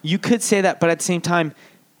 You could say that, but at the same time,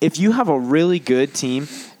 if you have a really good team,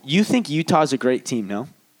 you think Utah's a great team, no?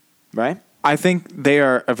 Right? I think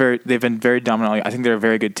they've been very dominant. I think they're a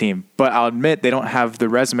very good team, but I'll admit they don't have the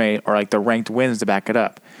resume or like the ranked wins to back it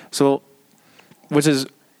up. So, which is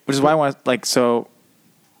why I want like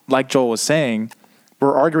Joel was saying,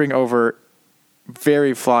 we're arguing over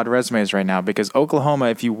very flawed resumes right now because Oklahoma,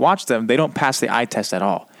 if you watch them, they don't pass the eye test at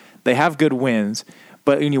all. They have good wins,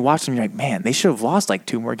 but when you watch them, you're like, man, they should have lost like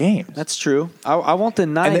 2 more games. That's true. I won't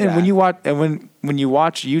deny that. And then when you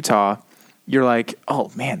watch Utah, you're like,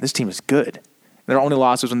 oh man, this team is good. Their only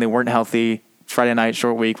loss was when they weren't healthy. Friday night,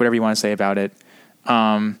 short week, whatever you want to say about it.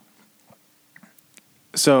 But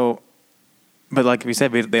like we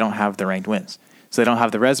said, they don't have the ranked wins, so they don't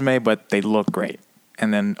have the resume, but they look great.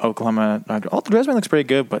 And then Oklahoma, the resume looks pretty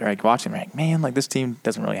good, but like watching, like man, like this team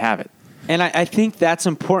doesn't really have it. And I think that's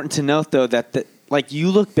important to note, though, that like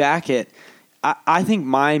you look back at, I think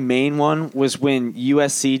my main one was when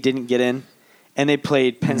USC didn't get in, and they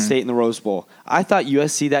played Penn State in the Rose Bowl. I thought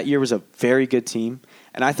USC that year was a very good team,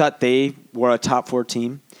 and I thought they were a top 4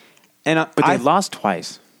 team. But they lost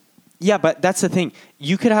twice. Yeah, but that's the thing.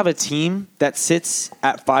 You could have a team that sits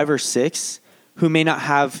at 5 or 6 who may not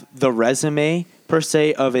have the resume per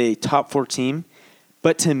se of a top 4 team,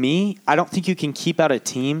 but to me, I don't think you can keep out a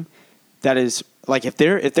team that is like if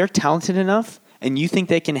they're talented enough and you think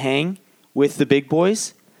they can hang with the big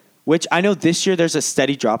boys, which I know this year there's a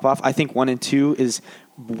steady drop off. I think 1 and 2 is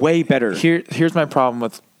way better. Here's my problem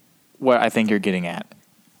with what I think you're getting at.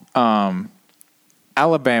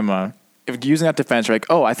 Alabama, if using that defense, you're like,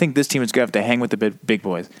 oh, I think this team is going to have to hang with the big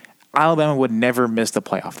boys. Alabama would never miss the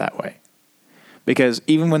playoff that way. Because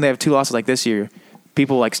even when they have 2 losses like this year,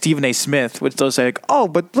 people like Stephen A. Smith would still say, like, "Oh,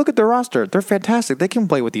 but look at their roster; they're fantastic. They can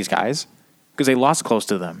play with these guys because they lost close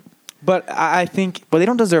to them." But I think, but they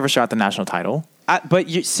don't deserve a shot at the national title. But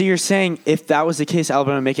you're saying if that was the case,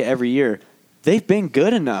 Alabama would make it every year. They've been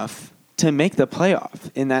good enough to make the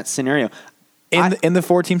playoff in that scenario. In the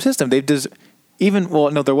 4-team system, there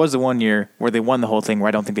was the 1 year where they won the whole thing where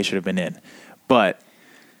I don't think they should have been in, but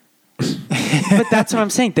that's what I'm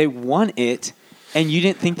saying. They won it, and you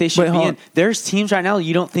didn't think they should be in. There's teams right now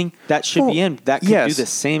you don't think that should be in that could do the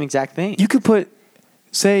same exact thing. You could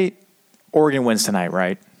say Oregon wins tonight,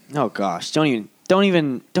 right? Oh gosh, don't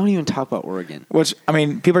even talk about Oregon. Which, I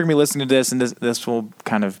mean, people are gonna be listening to this, and this will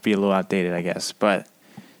kind of be a little outdated, I guess. But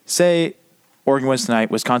say Oregon wins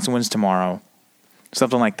tonight, Wisconsin wins tomorrow,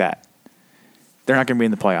 something like that. They're not gonna be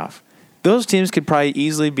in the playoff. Those teams could probably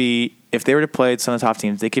easily be, if they were to play some of the top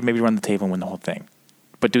teams, they could maybe run the table and win the whole thing.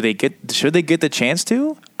 But should they get the chance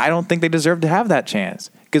to? I don't think they deserve to have that chance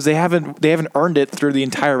because they haven't earned it through the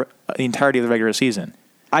entirety of the regular season.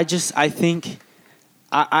 I think.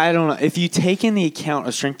 I don't know. If you take in the account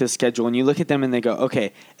of strength of schedule and you look at them and they go,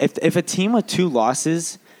 okay, if a team with 2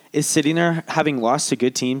 losses is sitting there having lost to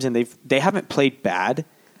good teams and they haven't played bad,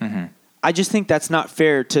 mm-hmm. I just think that's not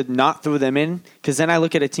fair to not throw them in because then I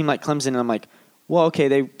look at a team like Clemson and I'm like, well, okay,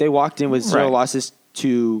 they walked in with 0 losses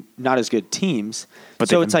to not as good teams. But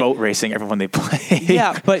so they've been boat racing everyone they play.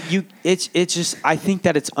 Yeah, but it's just I think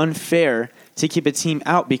that it's unfair to keep a team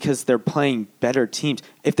out because they're playing better teams.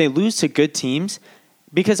 If they lose to good teams,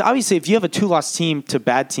 because obviously if you have a 2-loss team to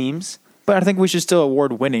bad teams. But I think we should still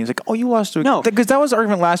award winning. It's like, oh, you lost to no, because that was the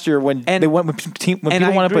argument last year when they went when people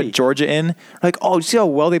want to put Georgia in. Like, oh, you see how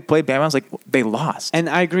well they played Bama? I was like, they lost. And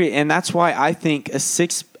I agree, and that's why I think a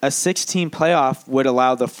 6-team playoff would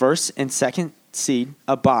allow the first and second seed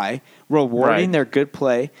a bye, rewarding their good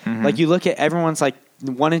play. Mm-hmm. Like you look at everyone's like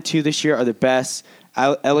 1 and 2 this year are the best.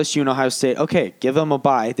 LSU and Ohio State, okay, give them a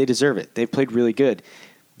bye. They deserve it. They played really good.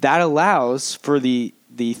 That allows for the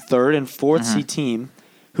 3rd and 4th seed team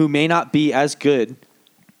who may not be as good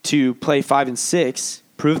to play 5 and 6,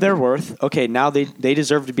 prove their worth. Okay, now they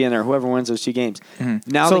deserve to be in there. Whoever wins those 2 games. Mm-hmm.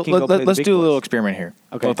 Now they can go play let's the big do boys. a little experiment here.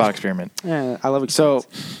 Okay, a little thought experiment. Yeah, I love experiments. So,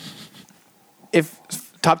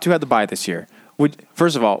 if top 2 had the bye this year,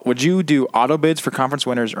 first of all, would you do auto bids for conference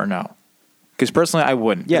winners or no? Because personally, I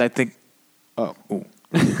wouldn't. Yeah, I think. Oh. Ooh.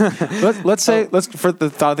 let's say for the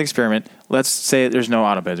thought of the experiment, let's say there's no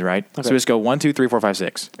auto bids, right? Okay. So we just go 1, 2, 3, 4, 5,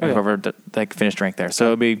 6. Okay. Whoever finished rank there. So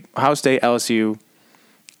it'll be Ohio State, LSU,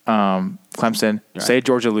 Clemson. Right. Say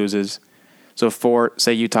Georgia loses. So 4.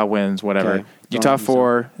 Say Utah wins. Whatever. Okay. Utah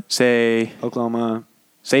 4. Say Oklahoma.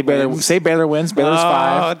 Say Baylor wins. Baylor's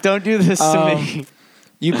 5. Oh, don't do this to me.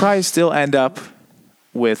 You probably still end up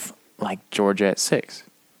with like Georgia at 6.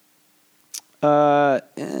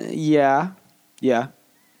 Yeah.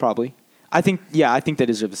 Probably. I think they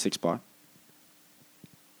deserve the 6th spot.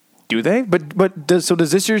 Do they? But does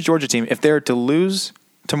this year's Georgia team, if they're to lose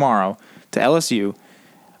tomorrow to LSU,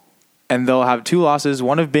 and they'll have 2 losses,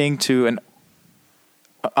 one of being to an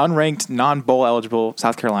unranked, non-bowl eligible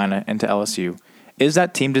South Carolina and to LSU, is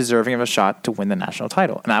that team deserving of a shot to win the national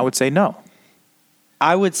title? And I would say no.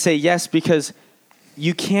 I would say yes because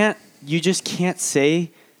you just can't say,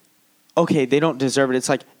 okay, they don't deserve it. It's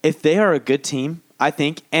like if they are a good team, I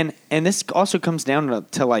think, and this also comes down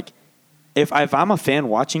to like, if I'm a fan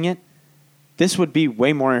watching it, this would be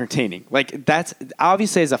way more entertaining. Like that's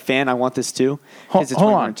obviously as a fan, I want this too. Hold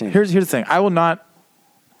on. Here's the thing. I will not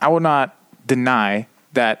deny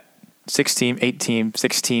that 6-team, 8-team,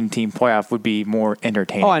 16-team playoff would be more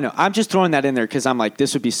entertaining. Oh, I know. I'm just throwing that in there because I'm like,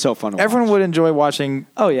 this would be so fun to watch. Everyone would enjoy watching.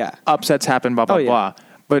 Oh yeah, upsets happen. Blah blah blah.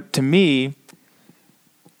 But to me.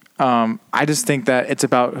 I just think that it's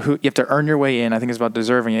about who you have to earn your way in. I think it's about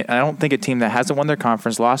deserving it. And I don't think a team that hasn't won their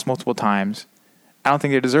conference, lost multiple times, I don't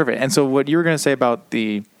think they deserve it. And so what you were going to say about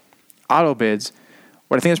the auto bids,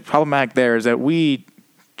 what I think is problematic there is that we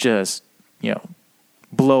just,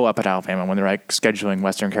 blow up at Alabama when they're like scheduling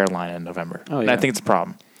Western Carolina in November. Oh, yeah. And I think it's a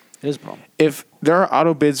problem. It is a problem. If there are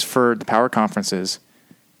auto bids for the power conferences,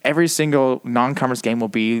 every single non-conference game will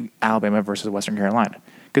be Alabama versus Western Carolina.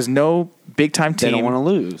 Because no big-time team they don't want to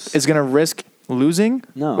lose. Is going to risk losing.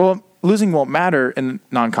 No. Well, losing won't matter in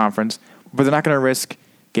non-conference, but they're not going to risk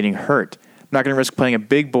getting hurt. They're not going to risk playing a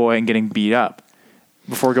big boy and getting beat up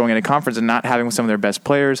before going into conference and not having some of their best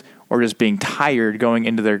players or just being tired going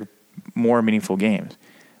into their more meaningful games.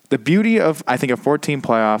 The beauty of, I think, a 14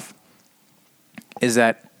 playoff is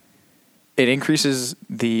that it increases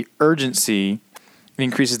the urgency, it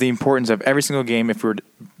increases the importance of every single game if we were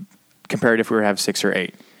compared if we were to have 6 or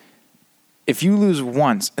 8. If you lose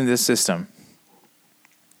once in this system,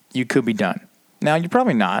 you could be done. Now, you're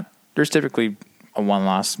probably not. There's typically a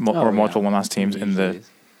one-loss or multiple one-loss teams in the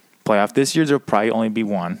playoff. This year, there'll probably only be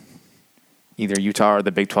one, either Utah or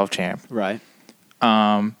the Big 12 champ. Right.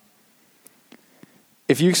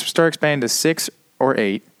 If you start expanding to 6 or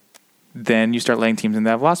 8, then you start letting teams in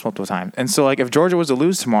that have lost multiple times. And so, like, if Georgia was to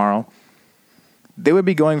lose tomorrow, they would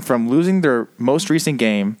be going from losing their most recent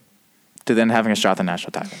game to then having a shot at the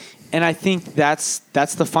national title. And I think that's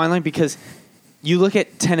the fine line, because you look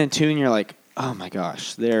at 10-2 and you're like, oh my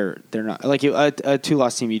gosh, they're not like a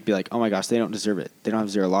 2-loss team. You'd be like, oh my gosh, they don't deserve it. They don't have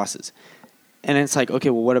 0 losses. And it's like, okay,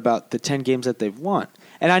 well, what about the 10 games that they've won?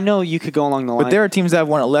 And I know you could go along the line. But there are teams that have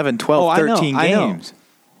won 11, 12, 13 games.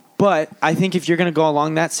 But I think if you're going to go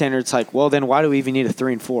along that standard, it's like, well, then why do we even need a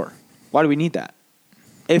 3 and 4? Why do we need that?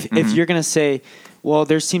 If you're going to say, well,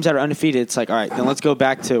 there's teams that are undefeated, it's like, all right, then let's go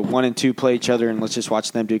back to 1 and 2 play each other and let's just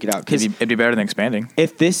watch them duke it out. It'd be better than expanding.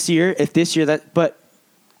 But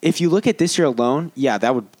if you look at this year alone, yeah,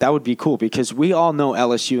 that would be cool, because we all know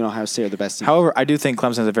LSU and Ohio State are the best teams. However, I do think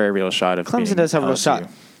Clemson has a very real shot of Clemson does have a real shot.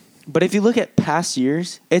 But if you look at past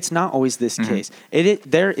years, it's not always this case.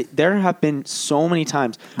 There have been so many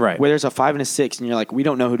times where there's a 5 and a 6, and you're like, we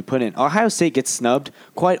don't know who to put in. Ohio State gets snubbed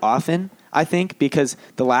quite often, I think, because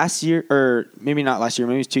the last year, or maybe not last year,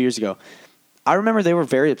 maybe it was 2 years ago, I remember they were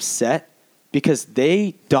very upset because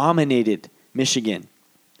they dominated Michigan.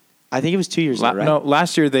 I think it was 2 years ago, right? No,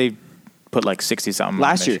 last year they put like 60-something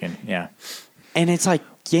last on Michigan. Year. Yeah. And it's like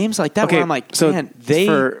games like that where I'm like, so man,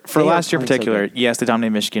 for last year in particular, yes, they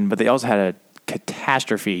dominated Michigan, but they also had a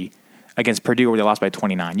catastrophe against Purdue where they lost by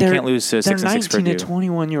 29. You can't lose to 6-6 Purdue. They're 19 to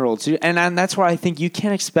 21-year-olds. And that's why I think you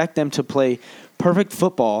can't expect them to play perfect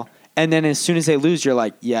football, and then as soon as they lose, you're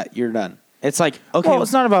like, yeah, you're done. It's like, okay. Well,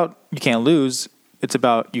 it's not about you can't lose. It's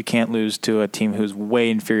about you can't lose to a team who's way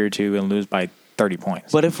inferior to and lose by 30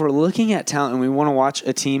 points. But if we're looking at talent and we want to watch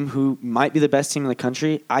a team who might be the best team in the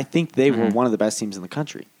country, I think they were one of the best teams in the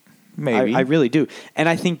country. Maybe. I really do. And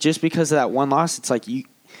I think just because of that one loss, it's like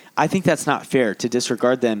I think that's not fair to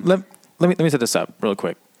disregard them. Let me set this up real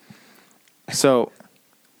quick. So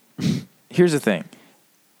here's the thing.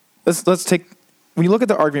 Let's take, when you look at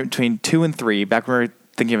the argument between 2 and 3, back when we were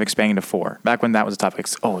thinking of expanding to 4, back when that was a topic.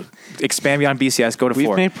 Expand beyond BCS, go to 4.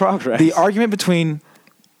 We've made progress. The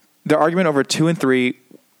argument over 2 and 3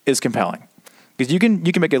 is compelling, because you can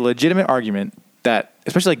make a legitimate argument that,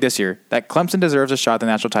 especially like this year, that Clemson deserves a shot at the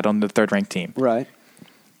national title and the third-ranked team. Right.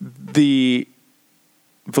 The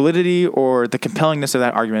validity or the compellingness of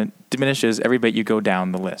that argument diminishes every bit you go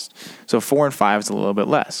down the list. So 4 and 5 is a little bit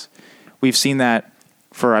less. We've seen that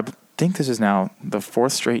for, I think this is now the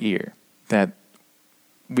 4th straight year that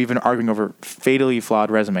we've been arguing over fatally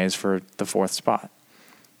flawed resumes for the 4th spot.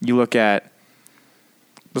 You look at,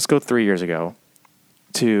 let's go 3 years ago,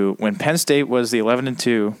 to when Penn State was the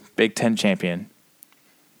 11-2 Big Ten champion,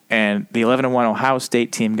 and the 11-1 Ohio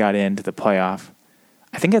State team got into the playoff.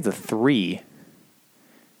 I think at the 3.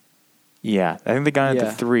 Yeah, I think they got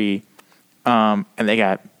into 3, and they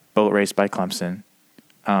got boat raced by Clemson.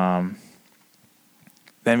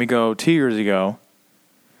 Then we go 2 years ago.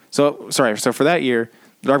 So for that year,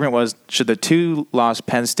 the argument was, should the 2-loss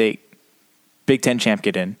Penn State Big Ten champ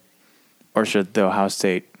get in, or should the Ohio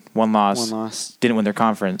State one loss, didn't win their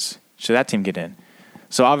conference, should that team get in?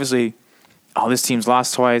 So obviously, this team's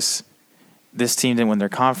lost twice. This team didn't win their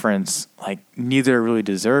conference. Like, neither are really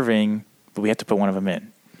deserving, but we have to put one of them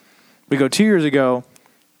in. We go 2 years ago.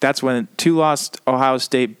 That's when 2-loss Ohio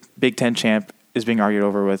State Big Ten champ is being argued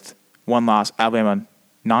over with 1-loss Alabama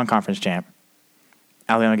non-conference champ.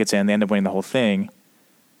 Alabama gets in. They end up winning the whole thing.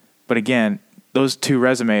 But again, those 2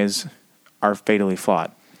 resumes are fatally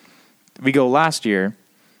flawed. We go last year.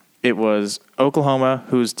 It was Oklahoma,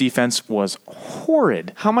 whose defense was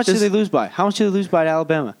horrid. How much did they lose by? How much did they lose by to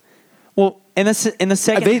Alabama? Well, in the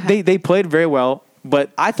second, they played very well,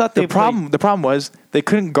 but I thought the problem was they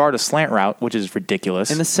couldn't guard a slant route, which is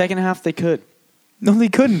ridiculous. In the second half, they could. No, they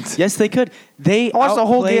couldn't. Yes, they could. They watched the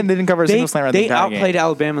whole game. They didn't cover a single slant route. They outplayed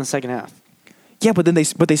Alabama in the second half. Yeah, but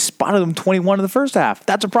they spotted them 21 in the first half.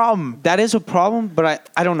 That's a problem. That is a problem, but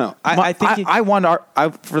I don't know. I think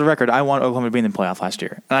for the record, I want Oklahoma to be in the playoff last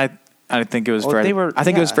year, and I think it was fair. It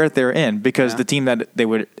was fair that they were in, because the team that they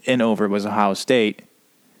were in over was Ohio State,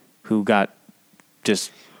 who got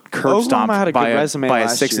just curb stomped by a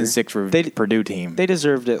 6-6 Purdue team. They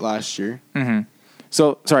deserved it last year. Mm-hmm.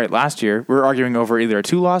 So last year we were arguing over either a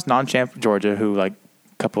 2-loss non-champ Georgia, who like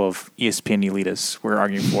couple of ESPN elitists were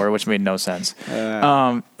arguing for, which made no sense.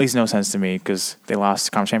 At least no sense to me, because they lost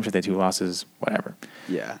the conference championship, they had 2 losses, whatever.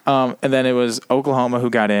 Yeah. And then it was Oklahoma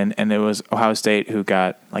who got in, and it was Ohio State who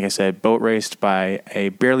got, like I said, boat raced by a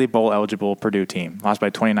barely bowl eligible Purdue team, lost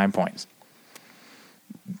by 29 points.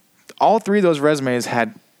 all three of those resumes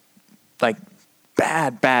had like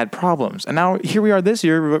bad problems. And now here we are this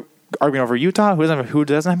year, we're arguing over Utah, who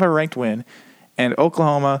doesn't have a ranked win, and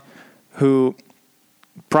Oklahoma, who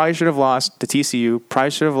probably should have lost to TCU,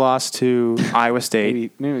 probably should have lost to Iowa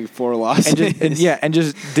State. Maybe 4 losses. And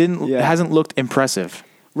just hasn't looked impressive.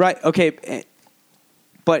 Right. Okay.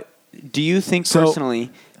 But do you think personally,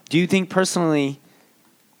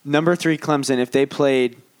 number 3 Clemson, if they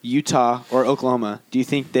played Utah or Oklahoma, do you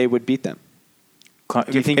think they would beat them? Do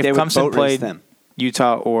you think they would boat race them?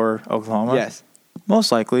 Utah or Oklahoma? Yes.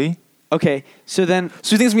 Most likely. Okay, so then...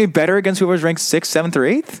 So you think it's going to be better against whoever's ranked 6th, 7th, or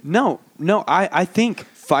 8th? No. I think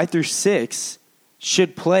 5 through 6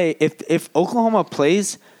 should play... If Oklahoma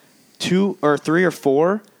plays 2 or 3 or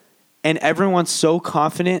 4, and everyone's so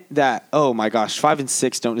confident that, oh my gosh, 5 and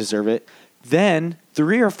 6 don't deserve it, then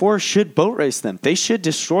 3 or 4 should boat race them. They should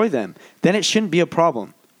destroy them. Then it shouldn't be a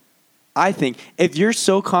problem. I think if you're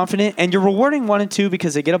so confident, and you're rewarding 1 and 2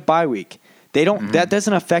 because they get a bye week, they don't. Mm-hmm. That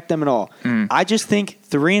doesn't affect them at all. Mm. I just think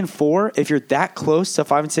 3 and 4, if you're that close to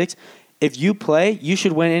 5 and 6, if you play, you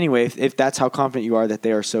should win anyway. If that's how confident you are that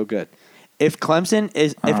they are so good. If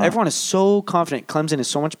everyone is so confident Clemson is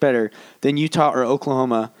so much better than Utah or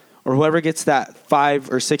Oklahoma or whoever gets that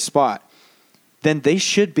 5 or 6 spot, then they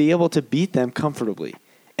should be able to beat them comfortably.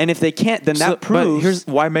 And if they can't, then that proves. But here's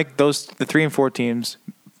why make the 3 and 4 teams.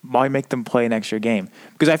 Why make them play an extra game?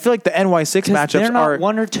 Because I feel like the NY6 matchups they're not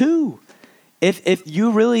 1 or 2. If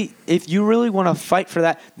you really want to fight for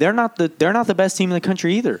that, they're not the best team in the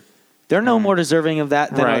country either. They're no more deserving of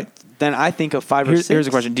that than I think of 5 or 6. Here's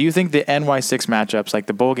a question: do you think the NY6 matchups, like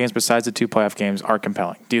the bowl games, besides the 2 playoff games, are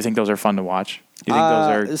compelling? Do you think those are fun to watch? Do you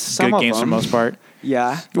think those are good games for the most part?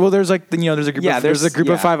 Yeah. Well, there's there's a group. There's a group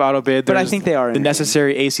of 5 auto bid. But I think they are the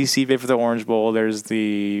necessary ACC bid for the Orange Bowl. There's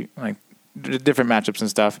the different matchups and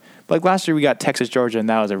stuff. But like last year, we got Texas Georgia, and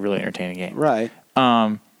that was a really entertaining game. Right.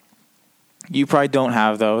 You probably don't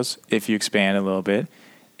have those if you expand a little bit.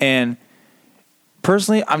 And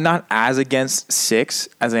personally, I'm not as against 6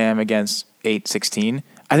 as I am against 8, 16.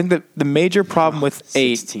 I think that the major problem with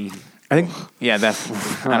 8... 16. I think, I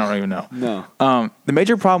don't even know. No. The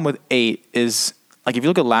major problem with 8 is, like, if you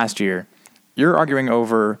look at last year, you're arguing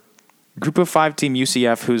over group of 5 team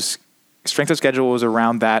UCF, whose strength of schedule was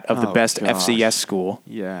around that of the best FCS school.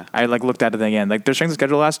 Yeah. I looked at it again. Like their strength of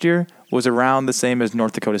schedule last year was around the same as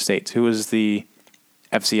North Dakota State, who was the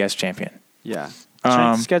FCS champion. Yeah.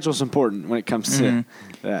 Strength of schedule is important when it comes to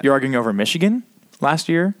that. You're arguing over Michigan last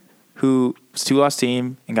year, who was 2-loss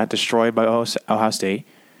team and got destroyed by Ohio State.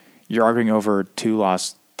 You're arguing over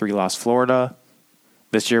 2-loss, 3-loss Florida.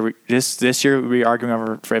 This year we'd be arguing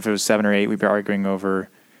over, if it was 7 or 8, we'd be arguing over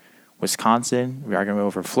Wisconsin. We're arguing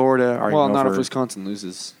over Florida. Not if Wisconsin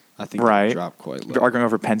loses. I think they'll drop quite low. We're arguing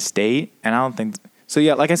over Penn State, and I don't think so.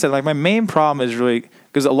 Yeah, like I said, my main problem is really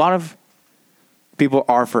because a lot of people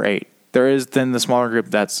are for 8. There is then the smaller group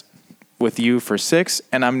that's with you for 6,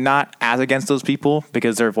 and I'm not as against those people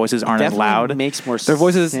because their voices aren't as loud. Makes more their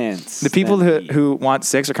voices. Sense. The people who want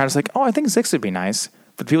 6 are kind of like, oh, I think 6 would be nice.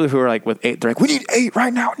 But the people who are like with 8, they're like, we need 8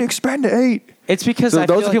 right now and expand to 8. It's because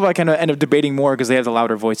those are people I kind of end up debating more because they have the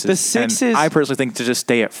louder voices. The 6 is. I personally think to just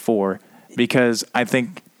stay at 4 because I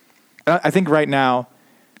think right now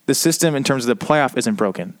the system in terms of the playoff isn't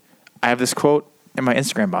broken. I have this quote in my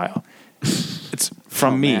Instagram bio. It's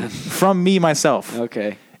from me myself.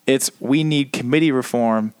 Okay. It's we need committee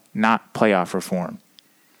reform, not playoff reform.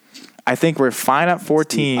 I think we're fine at 4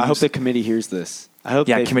 teams. I hope the committee hears this. I hope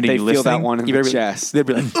they committee, feel listening? That one in the chest. They'd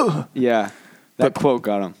be like, ugh. Yeah. That quote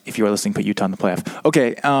got them. If you are listening, put Utah in the playoff.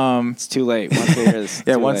 Okay. It's too late. Once they hear this.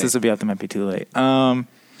 Once this will be out, that might be too late.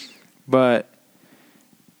 But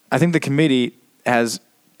I think the committee has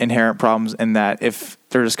inherent problems in that if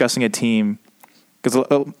they're discussing a team, because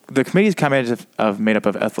the committee is kind of made up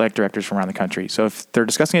of athletic directors from around the country. So if they're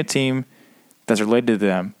discussing a team that's related to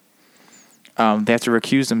them, they have to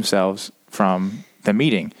recuse themselves from the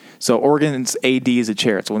meeting. So Oregon's AD is a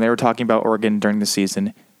chair. So when they were talking about Oregon during the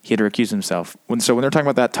season, he had to recuse himself. When they're talking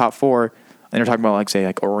about that top 4, and they're talking about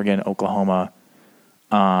like Oregon, Oklahoma,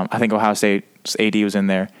 I think Ohio State's AD was in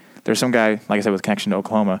there. There's some guy, like I said, with connection to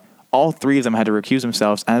Oklahoma. All 3 of them had to recuse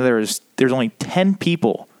themselves, and there's only 10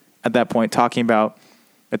 people at that point talking about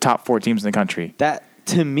the top 4 teams in the country. That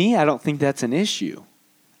to me, I don't think that's an issue.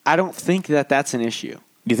 I don't think that's an issue. Do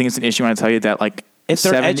you think it's an issue when I tell you that if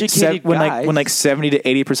they're educated guys, when 70 to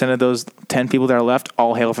 80% of those 10 people that are left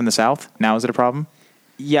all hail from the South? Now is it a problem?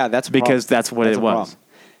 Yeah, that's a because that's what it was. Problem.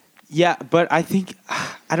 Yeah, but I think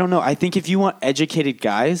I don't know. I think if you want educated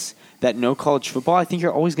guys that know college football, I think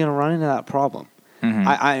you're always going to run into that problem. Mm-hmm.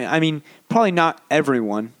 I mean, probably not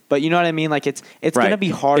everyone, but you know what I mean. Like it's gonna be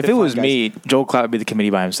hard. If it was me, Joel Klatt would be the committee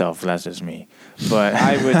by himself. That's just me. But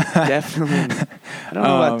I would definitely. I don't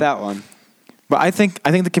know about that one. But I think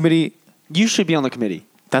the committee. You should be on the committee.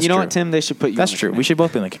 That's you know true. what, Tim? They should put you. That's on the true. Committee. We should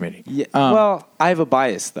both be on the committee. Yeah. Well, I have a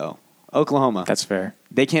bias though. Oklahoma. That's fair.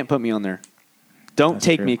 They can't put me on there. Don't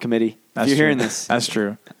take me, committee. That's if you're true. hearing this, that's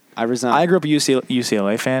true. I resign. I grew up a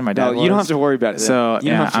UCLA fan. My dad. No, you don't have to worry about it. So you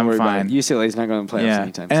don't have to I'm worry fine. about it. UCLA's not going to play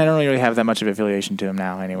anytime soon. And I don't really have that much of affiliation to him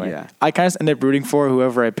now. Anyway, Yeah. I kind of end up rooting for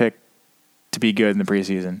whoever I pick to be good in the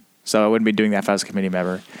preseason. So I wouldn't be doing that if I was a committee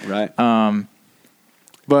member. Right.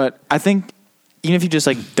 But I think even if you just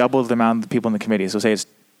like double the amount of people in the committee, so say it's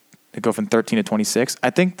to go from 13 to 26,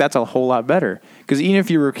 I think that's a whole lot better. Because even if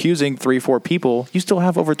you're recusing 3-4 people, you still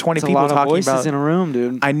have over 20 It's people a lot of talking voices about. in a room,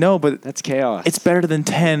 dude. I know, but That's chaos. it's better than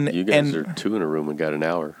 10. You guys are 2 in a room and got an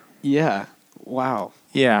hour. Yeah. Wow.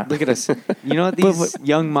 Yeah. Look at us. You know what? These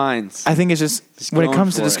young minds. I think it's just when it going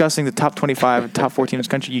comes to for it. discussing the top 25, top 14 in this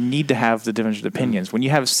country, you need to have the different opinions. When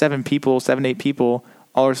you have 7, 8 people,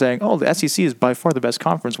 all are saying, oh, the SEC is by far the best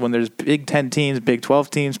conference, when there's Big 10 teams, Big 12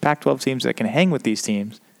 teams, Pac-12 teams that can hang with these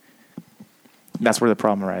teams. That's where the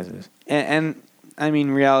problem arises. And I mean,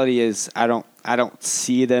 reality is, I don't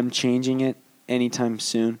see them changing it anytime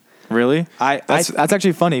soon. Really? That's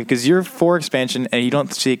actually funny because you're for expansion and you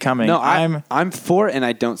don't see it coming. No, I'm for it and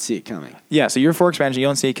I don't see it coming. Yeah, so you're for expansion, you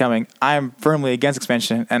don't see it coming. I'm firmly against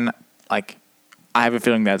expansion, and like I have a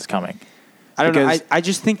feeling that it's coming. I don't know. I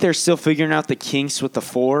just think they're still figuring out the kinks with the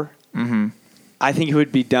 4. Mm-hmm. I think it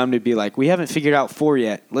would be dumb to be like, we haven't figured out 4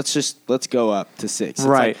 yet. Let's go up to 6. It's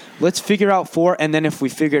right. Like, let's figure out 4, and then if we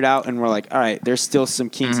figure it out and we're like, all right, there's still some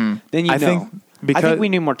kinks, then I think we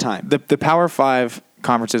need more time. The Power 5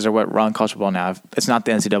 conferences are what run college football now. It's not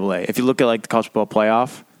the NCAA. If you look at like the college football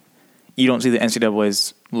playoff, you don't see the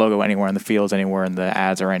NCAA's logo anywhere in the fields, anywhere in the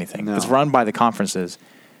ads or anything. No. It's run by the conferences.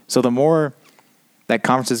 So the more that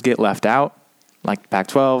conferences get left out, like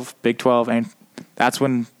Pac-12, Big 12, and that's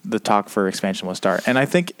when the talk for expansion will start. And I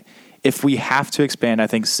think if we have to expand, I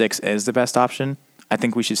think 6 is the best option. I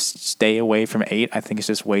think we should stay away from 8. I think it's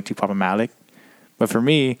just way too problematic. But for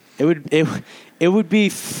me, it would be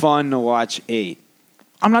fun to watch 8.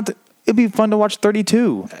 It'd be fun to watch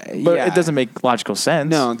 32, but it doesn't make logical sense.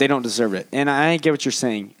 No, they don't deserve it. And I get what you're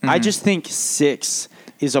saying. Mm-hmm. I just think 6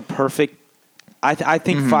 is a perfect. I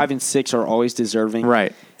think 5 and 6 are always deserving.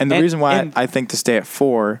 Right. And the reason why I think to stay at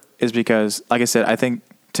 4 is because, like I said, I think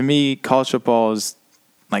to me, college football is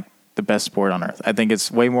like the best sport on earth. I think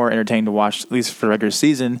it's way more entertaining to watch, at least for the regular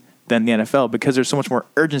season, than the NFL because there's so much more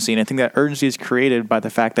urgency. And I think that urgency is created by the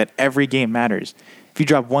fact that every game matters. If you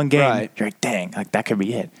drop one game, you're like, dang, like that could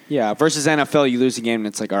be it. Yeah, versus NFL, you lose a game and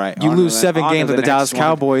it's like, all right. You lose 7 games with the Dallas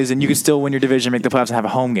Cowboys and you can still win your division, make the playoffs, and have a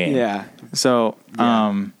home game. Yeah. So,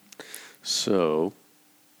 So,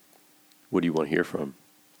 what do you want to hear from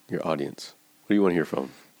your audience? What do you want to hear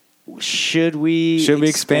from? Should we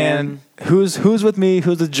expand? Who's with me?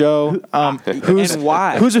 Who's with Joe? Who's and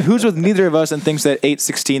why? Who's with neither of us and thinks that 8,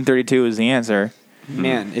 16, 32 is the answer?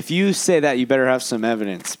 Man, if you say that, you better have some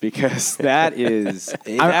evidence because that's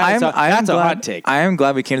a hot take. I am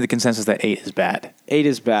glad we came to the consensus that 8 is bad. 8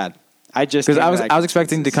 is bad. I was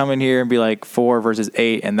expecting to come in here and be like 4 versus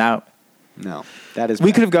 8, and that is.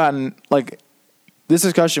 We could have gotten like this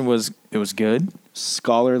discussion was good,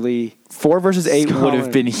 scholarly. 4 versus 8 would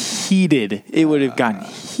have been heated. It would have gotten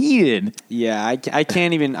heated. Yeah, I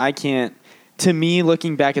can't. To me,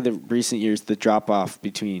 looking back at the recent years, the drop off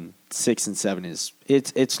between 6 and 7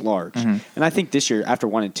 it's large, and I think this year after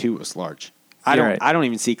 1 and 2 was large. I don't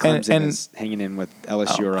even see Clemson as hanging in with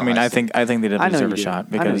LSU or Ohio I mean, I State. think they deserve a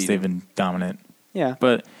shot because they've been dominant. Yeah,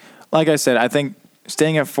 but like I said, I think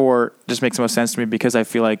staying at 4 just makes the most sense to me because I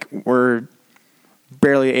feel like we're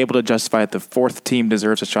barely able to justify that the 4th team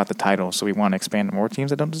deserves a shot at the title, so we want to expand to more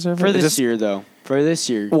teams that don't deserve it. For this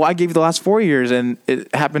year. Well, I gave you the last 4 years, and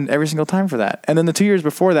it happened every single time for that. And then the 2 years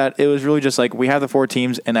before that, it was really just like we have the 4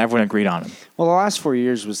 teams, and everyone agreed on them. Well, the last 4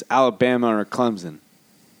 years was Alabama or Clemson.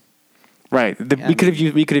 Right. We could have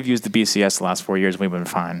used the BCS the last 4 years, and we would have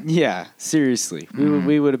been fine. Yeah, seriously,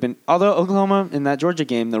 we would have been. Although Oklahoma in that Georgia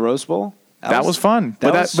game, the Rose Bowl, that was fun.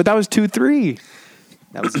 But that was 2-3.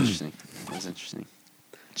 That was interesting.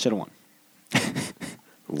 Should have won.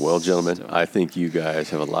 Well, gentlemen, I think you guys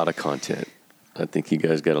have a lot of content. I think you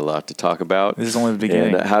guys got a lot to talk about. This is only the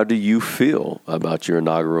beginning. And how do you feel about your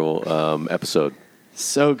inaugural episode?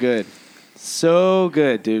 So good,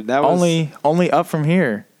 dude. That was only up from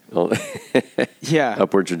here. Yeah,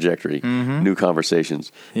 upward trajectory, new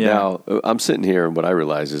conversations. Yeah. Now I'm sitting here, and what I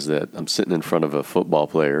realize is that I'm sitting in front of a football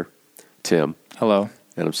player, Tim. Hello.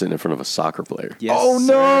 and I'm sitting in front of a soccer player. Yes, oh sir.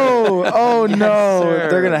 no! Oh Yes, no! sir.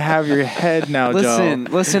 They're gonna have your head now, Joe.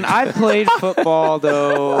 Listen. I played football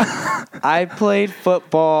though. I played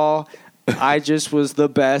football. I just was the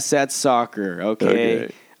best at soccer.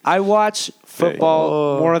 Okay. I watch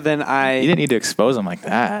football more than I. You didn't need to expose them like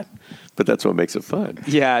that. But that's what makes it fun.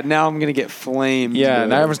 Yeah. Now I'm gonna get flamed. Yeah.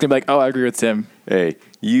 Now everyone's gonna be like, "Oh, I agree with Tim." Hey,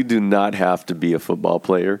 you do not have to be a football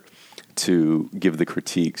player to give the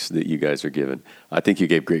critiques that you guys are giving. I think you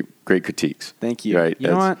gave great critiques. Thank you. Right? You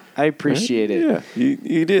know what? I appreciate it. Yeah,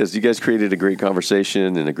 it is. You guys created a great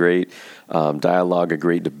conversation and a great dialogue, a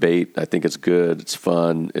great debate. I think it's good. It's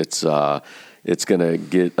fun. It's going to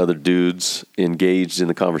get other dudes engaged in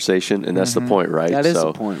the conversation, and that's the point, right? That is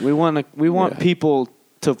the point. We want people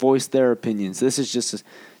to voice their opinions. This is just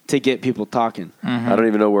to get people talking. I don't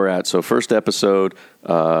even know where we're at. So first episode,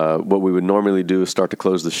 what we would normally do is start to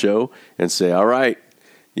close the show and say, all right,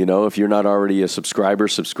 if you're not already a subscriber,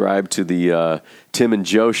 subscribe to the Tim and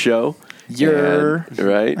Joe show.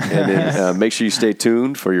 Right. And then make sure you stay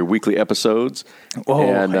tuned for your weekly episodes.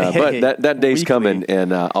 Whoa, and but that day's coming,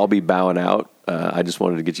 and I'll be bowing out. I just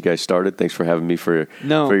wanted to get you guys started. Thanks for having me for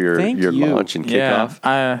your launch and kickoff.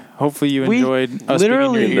 Yeah, hopefully you enjoyed us being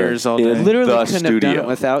in your ears all day. Literally couldn't have done it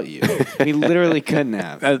without you. We literally couldn't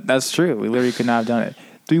have. That's true. We literally could not have done it.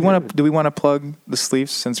 Do we want to plug the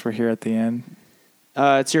Sleeves since we're here at the end?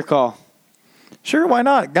 It's your call. Sure, why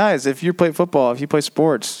not? Guys, if you play football, if you play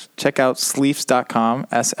sports, check out sleefs.com,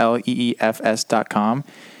 SLEEFS.com. And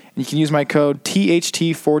you can use my code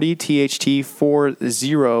THT40,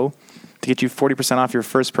 THT40 to get you 40% off your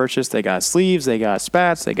first purchase. They got sleeves, they got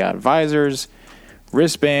spats, they got visors,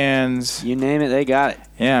 wristbands. You name it, they got it.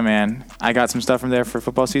 Yeah, man. I got some stuff from there for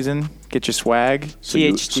football season. Get your swag. So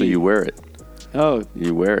you wear it. Oh,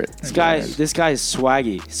 you wear it. This guy is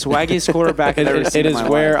swaggy. Swaggiest quarterback I've ever seen. It is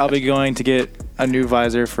where I'll be going to get a new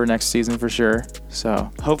visor for next season for sure. So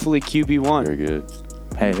hopefully QB1. Very good.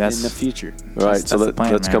 Hey, that's in the future. All right, so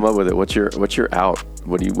let's come up with it. What's your out?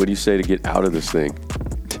 What do you say to get out of this thing?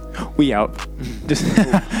 We out. All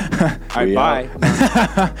right, bye.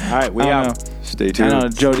 All right, we out. Stay tuned. I don't know,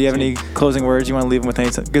 Joe, do you have any closing words you want to leave them with?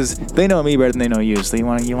 Anything? Because they know me better than they know you. So you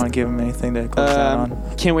want to give them anything to close out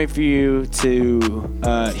on? Can't wait for you to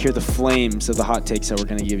hear the flames of the hot takes that we're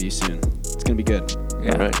going to give you soon. It's going to be good.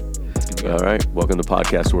 Yeah. All right. All right. Welcome to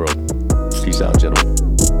Podcast World. Peace out, gentlemen.